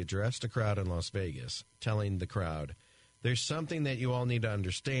 lawsuit, she addressed a crowd in Las Vegas, telling the crowd, there's something that you all need to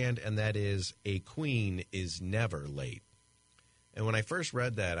understand, and that is a queen is never late. And when I first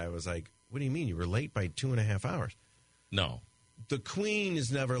read that, I was like, what do you mean? You were late by 2.5 hours? No. The queen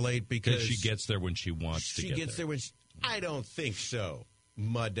is never late because she gets there when she wants to get there. She gets there when I don't think so,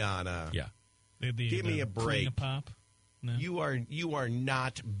 Madonna. Yeah. Give me a break. Pop? No. You are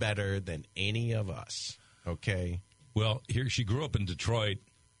not better than any of us, okay? Well, here she grew up in Detroit,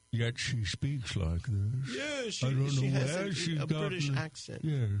 yet she speaks like this. Yeah, I don't know she has where she's a British accent.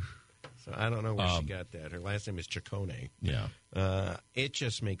 Yes. So I don't know where she got that. Her last name is Ciccone. Yeah. It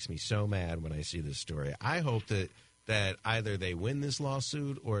just makes me so mad when I see this story. I hope that either they win this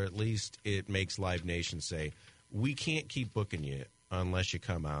lawsuit or at least it makes Live Nation say, we can't keep booking you unless you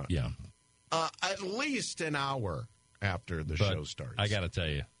come out. Yeah. At least an hour after the show starts. I got to tell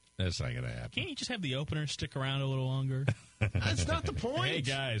you, that's not going to happen. Can't you just have the opener stick around a little longer? That's not the point. Hey,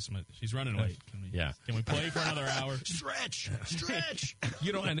 guys, she's running late. Can we play for another hour? Stretch.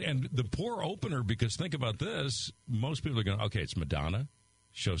 And the poor opener, because think about this. Most people are going, okay, it's Madonna.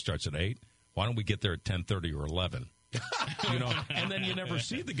 Show starts at 8. Why don't we get there at 10:30 or 11? And then you never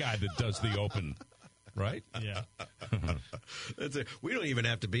see the guy that does the open, right? Yeah. We don't even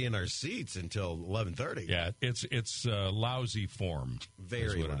have to be in our seats until 11:30. Yeah, it's lousy form.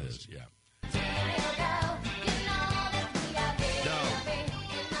 Very is what lousy. it is. Yeah. No,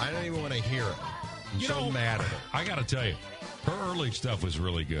 I don't even want to hear it. I'm so mad at it. I got to tell you, her early stuff was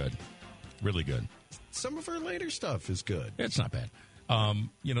really good. Really good. Some of her later stuff is good. It's not bad.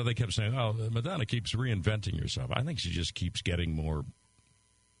 They kept saying, oh, Madonna keeps reinventing herself. I think she just keeps getting more.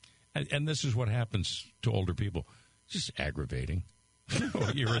 And this is what happens to older people. It's just aggravating.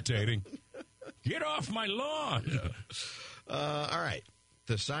 Irritating. Get off my lawn. All right.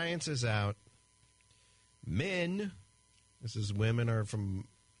 The science is out. Men, this is women are from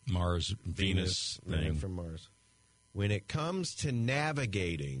Mars, Venus men are thing. from Mars. When it comes to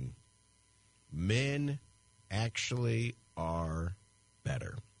navigating, men actually are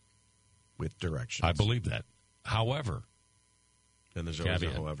better with directions. I believe that. However, and there's always a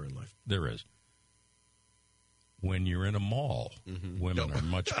caveat. however in life. There is. When you're in a mall, women are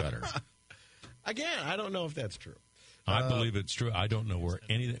much better. Again, I don't know if that's true. I believe it's true. I don't know where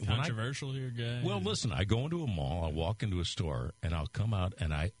anything. Controversial here, guy. Well, listen, I go into a mall, I walk into a store, and I'll come out,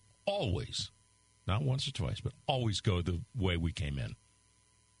 and I always, not once or twice, but always go the way we came in.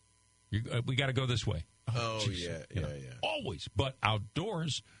 We got to go this way. Oh, geez. yeah. Always. But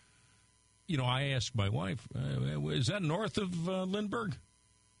outdoors, I ask my wife, is that north of Lindbergh?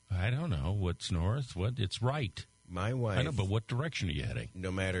 I don't know. What's north? It's right. My wife. I know, but what direction are you heading?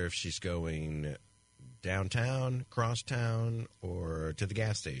 No matter if she's going downtown, cross town, or to the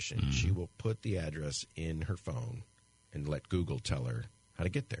gas station, she will put the address in her phone and let Google tell her how to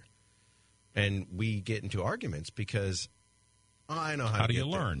get there. And we get into arguments because I know how to get there. How do you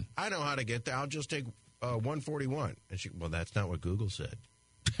learn? I know how to get there. I'll just take 141. And well, that's not what Google said.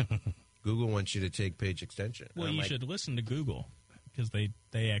 Google wants you to take page extension. Well, you should listen to Google because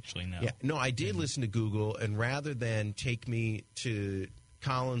they actually know. Yeah, no, I did listen to Google, and rather than take me to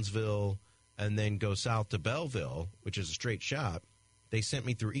Collinsville and then go south to Belleville, which is a straight shot, they sent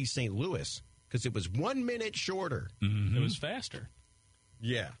me through East St. Louis because it was 1 minute shorter. Mm-hmm. It was faster.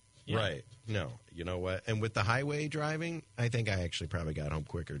 Yeah, right. No, you know what? And with the highway driving, I think I actually probably got home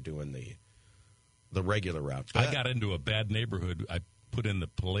quicker doing the regular route. I got into a bad neighborhood. I put in the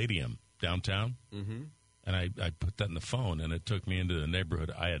Palladium downtown, and I put that in the phone, and it took me into the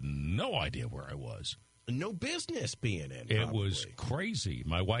neighborhood. I had no idea where I was. No business being in. It was crazy.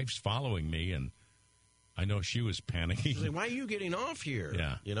 My wife's following me, and I know she was panicking. She's like, why are you getting off here?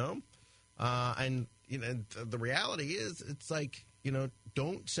 Yeah. And the reality is, it's like,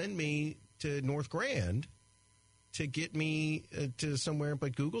 don't send me to North Grand to get me to somewhere,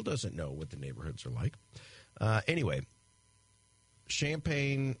 but Google doesn't know what the neighborhoods are like. Anyway,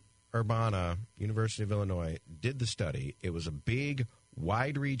 Champaign-Urbana, University of Illinois, did the study. It was a big,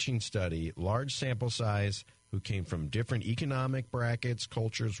 wide-reaching study, large sample size, who came from different economic brackets,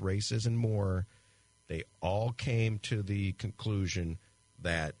 cultures, races, and more. They all came to the conclusion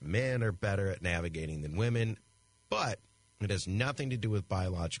that men are better at navigating than women, but it has nothing to do with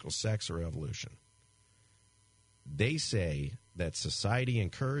biological sex or evolution. They say that society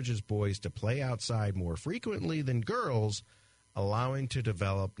encourages boys to play outside more frequently than girls, allowing to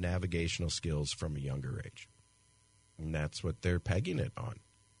develop navigational skills from a younger age. And that's what they're pegging it on.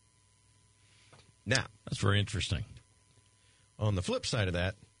 Now, that's very interesting. On the flip side of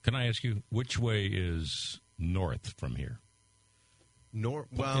that, can I ask you, which way is north from here?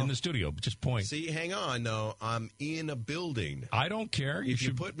 Well, in the studio, just point. See, hang on, though. I'm in a building. I don't care. If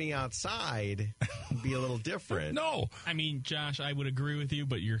you put me outside, it'd be a little different. No. I mean, Josh, I would agree with you,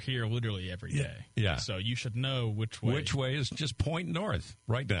 but you're here literally every day. Yeah. So you should know which way. Which way is just point north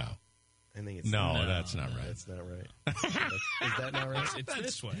right now. I think it's no, that's not right. That's not right. Is that not right? It's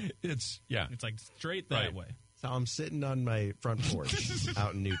this way. It's like straight that way. So I'm sitting on my front porch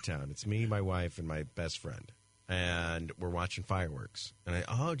out in Newtown. It's me, my wife, and my best friend. And we're watching fireworks. And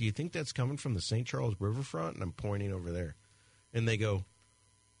do you think that's coming from the St. Charles Riverfront? And I'm pointing over there. And they go,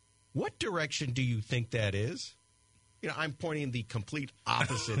 what direction do you think that is? I'm pointing the complete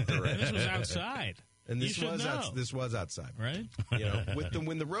opposite direction. This was outside. And this was outside. Right?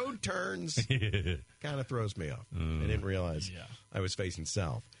 When the road turns, kind of throws me off. I didn't realize I was facing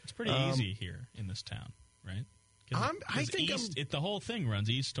south. It's pretty easy here in this town, right? I think the whole thing runs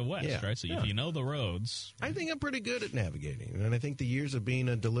east to west, right? So if you know the roads. I think I'm pretty good at navigating. And I think the years of being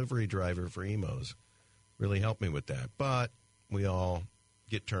a delivery driver for emos really helped me with that. But we all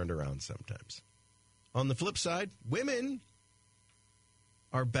get turned around sometimes. On the flip side, women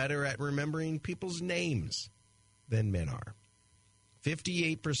are better at remembering people's names than men are.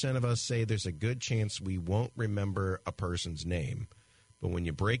 58% of us say there's a good chance we won't remember a person's name. But when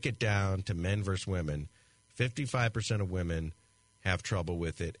you break it down to men versus women, 55% of women have trouble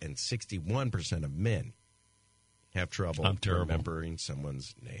with it, and 61% of men have trouble remembering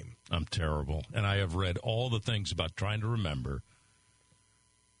someone's name. I'm terrible. And I have read all the things about trying to remember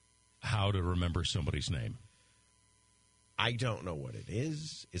how to remember somebody's name. I don't know what it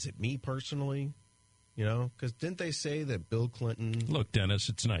is. Is it me personally? Because didn't they say that Bill Clinton... Look, Dennis,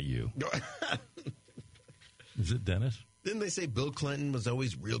 it's not you. Is it Dennis? Didn't they say Bill Clinton was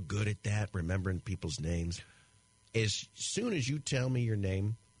always real good at that, remembering people's names? As soon as you tell me your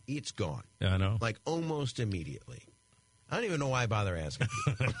name, it's gone. Yeah, I know. Like almost immediately. I don't even know why I bother asking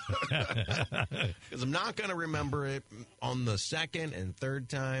people. Because I'm not going to remember it on the second and third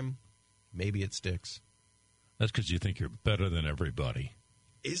time. Maybe it sticks. That's because you think you're better than everybody.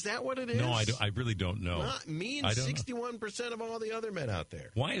 Is that what it is? No, I really don't know. Not me and 61% of all the other men out there.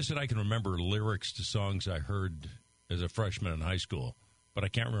 Why is it I can remember lyrics to songs I heard as a freshman in high school, but I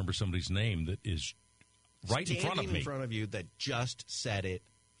can't remember somebody's name that is right in front of me? Standing in front of you that just said it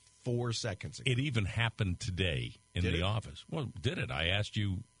 4 seconds ago. It even happened today in the office. Well, did it? I asked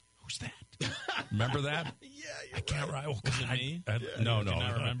you, who's that? Remember that? Yeah, I can't. Was it me? No. Did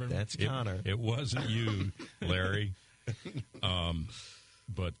not remember? That's Connor. It wasn't you, Larry.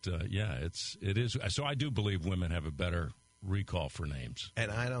 But it is. So I do believe women have a better recall for names. And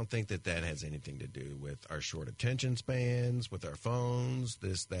I don't think that has anything to do with our short attention spans, with our phones,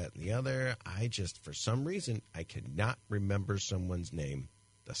 this, that, and the other. For some reason, I cannot remember someone's name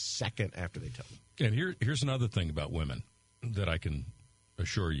the second after they tell me. And here's another thing about women that I can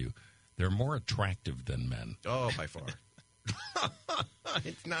assure you. They're more attractive than men. Oh, by far.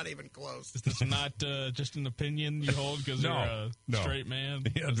 It's not even close. Is this not just an opinion you hold because you're a straight man?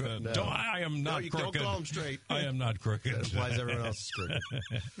 Yeah, no. I am not crooked. Don't call him straight. I am not crooked. That's why everyone else is crooked.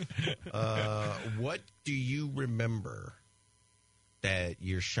 What do you remember that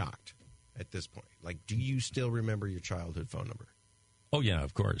you're shocked at this point? Like, do you still remember your childhood phone number? Oh, yeah,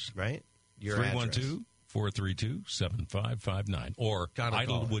 of course. Right? Your 312-432-7559 or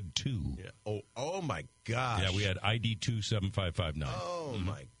Idlewood 2. Yeah. Oh my gosh. Yeah, we had ID 27559. Oh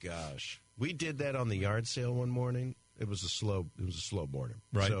my gosh. We did that on the yard sale one morning. It was a slow morning.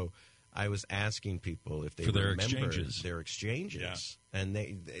 Right. So I was asking people if they for their remembered exchanges. Their exchanges. Yeah. And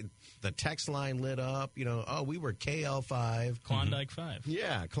the text line lit up, we were KL5. Klondike 5.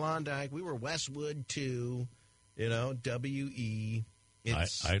 Yeah, Klondike. We were Westwood 2, WE.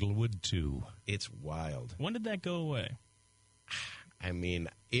 It's Idlewood 2. It's wild. When did that go away? I mean,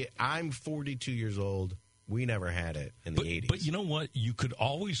 I'm 42 years old. We never had it in the 80s. But you know what? You could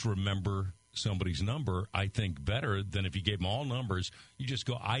always remember somebody's number, I think, better than if you gave them all numbers. You just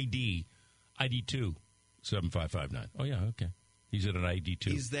go ID 2, 7559. Oh, yeah, okay. He's at an ID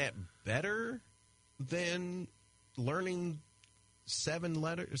 2. Is that better than learning 7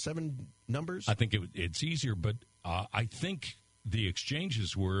 numbers? I think it's easier, but I think the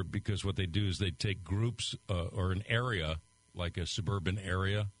exchanges were because what they do is they take groups or an area, like a suburban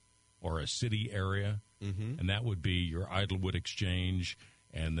area or a city area, and that would be your Idlewood exchange,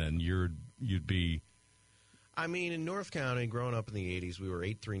 and then you'd be... I mean, in North County, growing up in the 80s, we were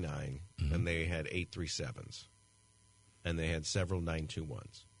 839, and they had 837s, and they had several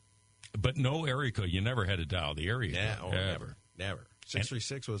 921s. But no area code. You never had to dial the area code. Never.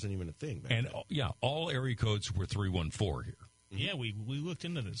 636 wasn't even a thing back then. And, all area codes were 314 here. Yeah, we looked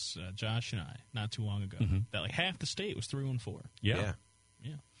into this, Josh and I, not too long ago. That like half the state was 314. Yeah.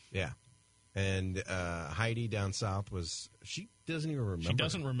 And Heidi down south she doesn't even remember. She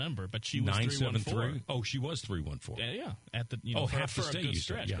doesn't rember, but she was 973. Oh, she was 314. Yeah. At the half the state state a good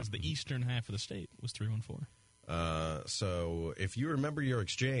stretch because the eastern half of the state was 314. So if you remember your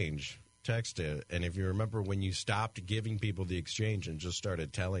exchange, text it, and if you remember when you stopped giving people the exchange and just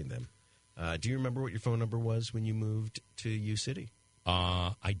started telling them. Do you remember what your phone number was when you moved to U-City?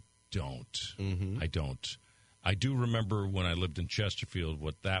 I don't. I don't. I do remember when I lived in Chesterfield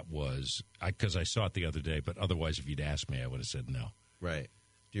what that was, because I saw it the other day, but otherwise if you'd asked me, I would have said no. Right.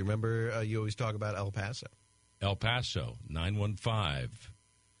 Do you remember you always talk about El Paso? El Paso, 915.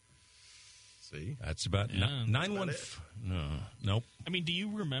 See? That's about 915. No, nope. I mean, do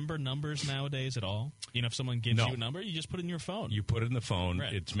you remember numbers nowadays at all? You know, if someone gives you a number, you just put it in your phone. You put it in the phone.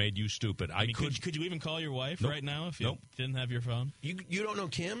 Right. It's made you stupid. I mean, could you even call your wife right now if you didn't have your phone? You don't know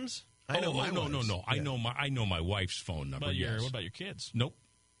Kim's? No. Yeah. I know my wife's phone number. What about your kids? Nope.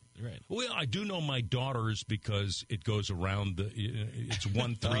 Right. Well, I do know my daughter's because it goes around it's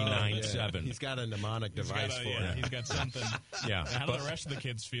 1397. He's got a mnemonic device for it. He's got something. Yeah. How do the rest of the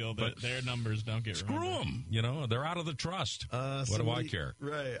kids feel that their numbers don't get screw them? You know, they're out of the trust. What do I care?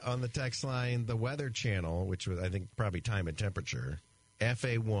 Right. On the text line, the Weather Channel, which was, I think, probably time and temperature,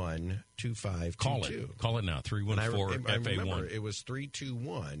 FA1-2522. Call it now, 314 I FA1. remember it was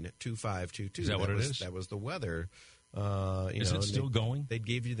 321-2522. Is that what it is? That was the weather. Is it still going? They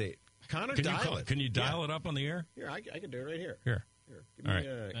gave you the... Connor, dial it. Can you dial it up on the air? Here, I can do it right here. Here.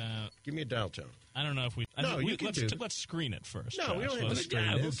 Give me a dial tone. I don't know if we... let's screen it first. No, we don't have to screen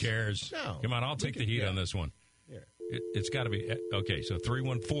it. Who cares? No. Come on, I'll take the heat on this one. Here. It's got to be... Okay, so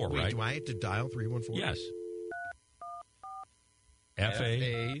 314, right? Do I have to dial 314? Yes.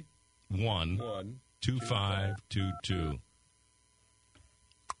 FA1-2522.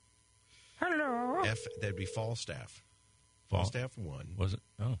 Hello. That'd be Falstaff. Falstaff 1. Was it?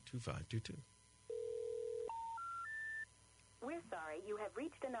 Oh. 2522. We're sorry. You have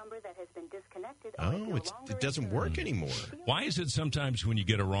reached a number that has been disconnected. It doesn't work anymore. Why is it sometimes when you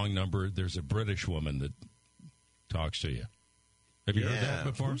get a wrong number, there's a British woman that talks to you? Have you heard that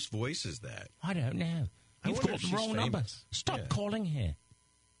before? Whose voice is that? I don't know. You've got the wrong number. Stop calling here.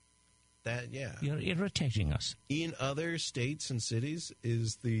 You're irritating us. In other states and cities,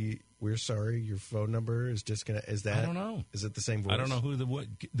 we're sorry, your phone number is disconnected. Is that? I don't know. Is it the same voice? I don't know who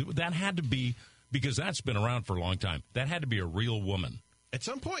that had to be, because that's been around for a long time. That had to be a real woman. At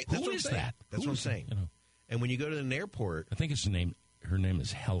some point. Who is that? That's what I'm saying. You know? And when you go to an airport, I think her name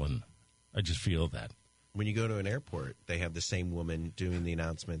is Helen. I just feel that. When you go to an airport, they have the same woman doing the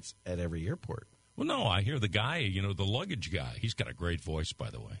announcements at every airport. Well, no, I hear the guy, the luggage guy. He's got a great voice,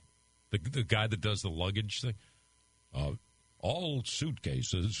 by the way. The guy that does the luggage thing. All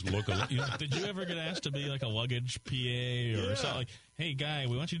suitcases look alike. Did you ever get asked to be like a luggage PA or something? Like, hey, guy,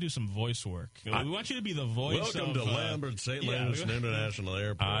 we want you to do some voice work. We want you to be the voice Welcome to Lambert St. Louis International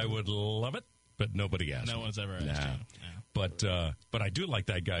Airport. I would love it, but nobody asked me. No one's ever asked you. But I do like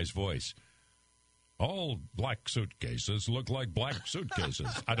that guy's voice. All black suitcases look like black suitcases.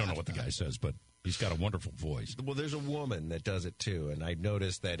 I don't know what the guy says, but he's got a wonderful voice. Well, there's a woman that does it, too, and I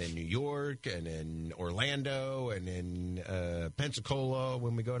noticed that in New York and in Orlando and in Pensacola,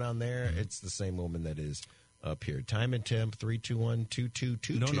 when we go down there, it's the same woman that is up here. Time and temp,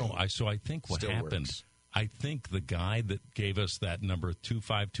 321-2222. No, I think what still happened, works. I think the guy that gave us that number,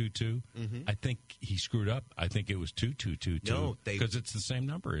 2522, I think he screwed up. I think it was 2222. No, because it's the same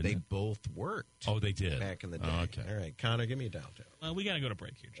number, isn't They it? both worked. Oh, they did? Back in the day. Oh, okay. All right, Connor, give me a dial tone. Well, we got to go to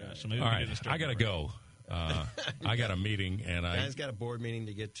break here, Josh. So maybe All we right, I got to go. I got a meeting, and Guys got a board meeting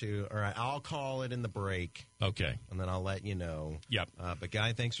to get to. All right, I'll call it in the break. Okay. And then I'll let you know. Yep. But,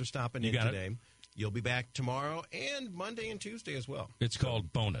 Guy, thanks for stopping in got today. You'll be back tomorrow and Monday and Tuesday as well. It's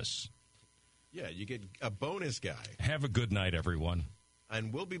called Bonus. Yeah, you get a bonus guy. Have a good night, everyone.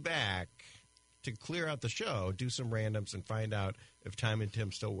 And we'll be back to clear out the show, do some randoms, and find out if Time and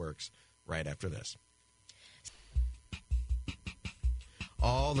Tim still works right after this.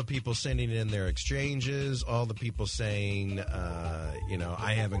 All the people sending in their exchanges, all the people saying,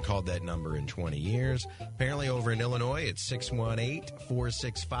 I haven't called that number in 20 years. Apparently over in Illinois, it's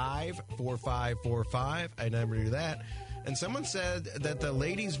 618-465-4545. I never do that. And someone said that the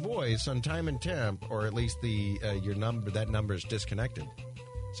lady's voice on Time and Temp, or at least that number is disconnected.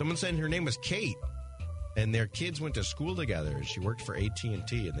 Someone said her name was Kate, and their kids went to school together. She worked for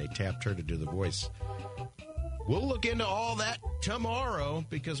AT&T, and they tapped her to do the voice. We'll look into all that tomorrow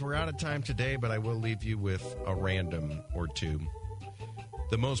because we're out of time today, but I will leave you with a random or two.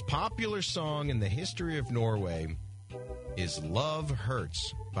 The most popular song in the history of Norway is Love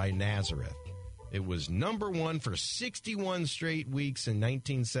Hurts by Nazareth. It was number one for 61 straight weeks in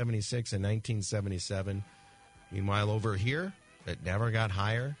 1976 and 1977. Meanwhile, over here, it never got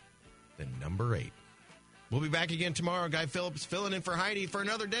higher than number 8. We'll be back again tomorrow. Guy Phillips filling in for Heidi for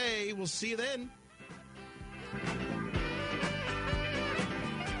another day. We'll see you then.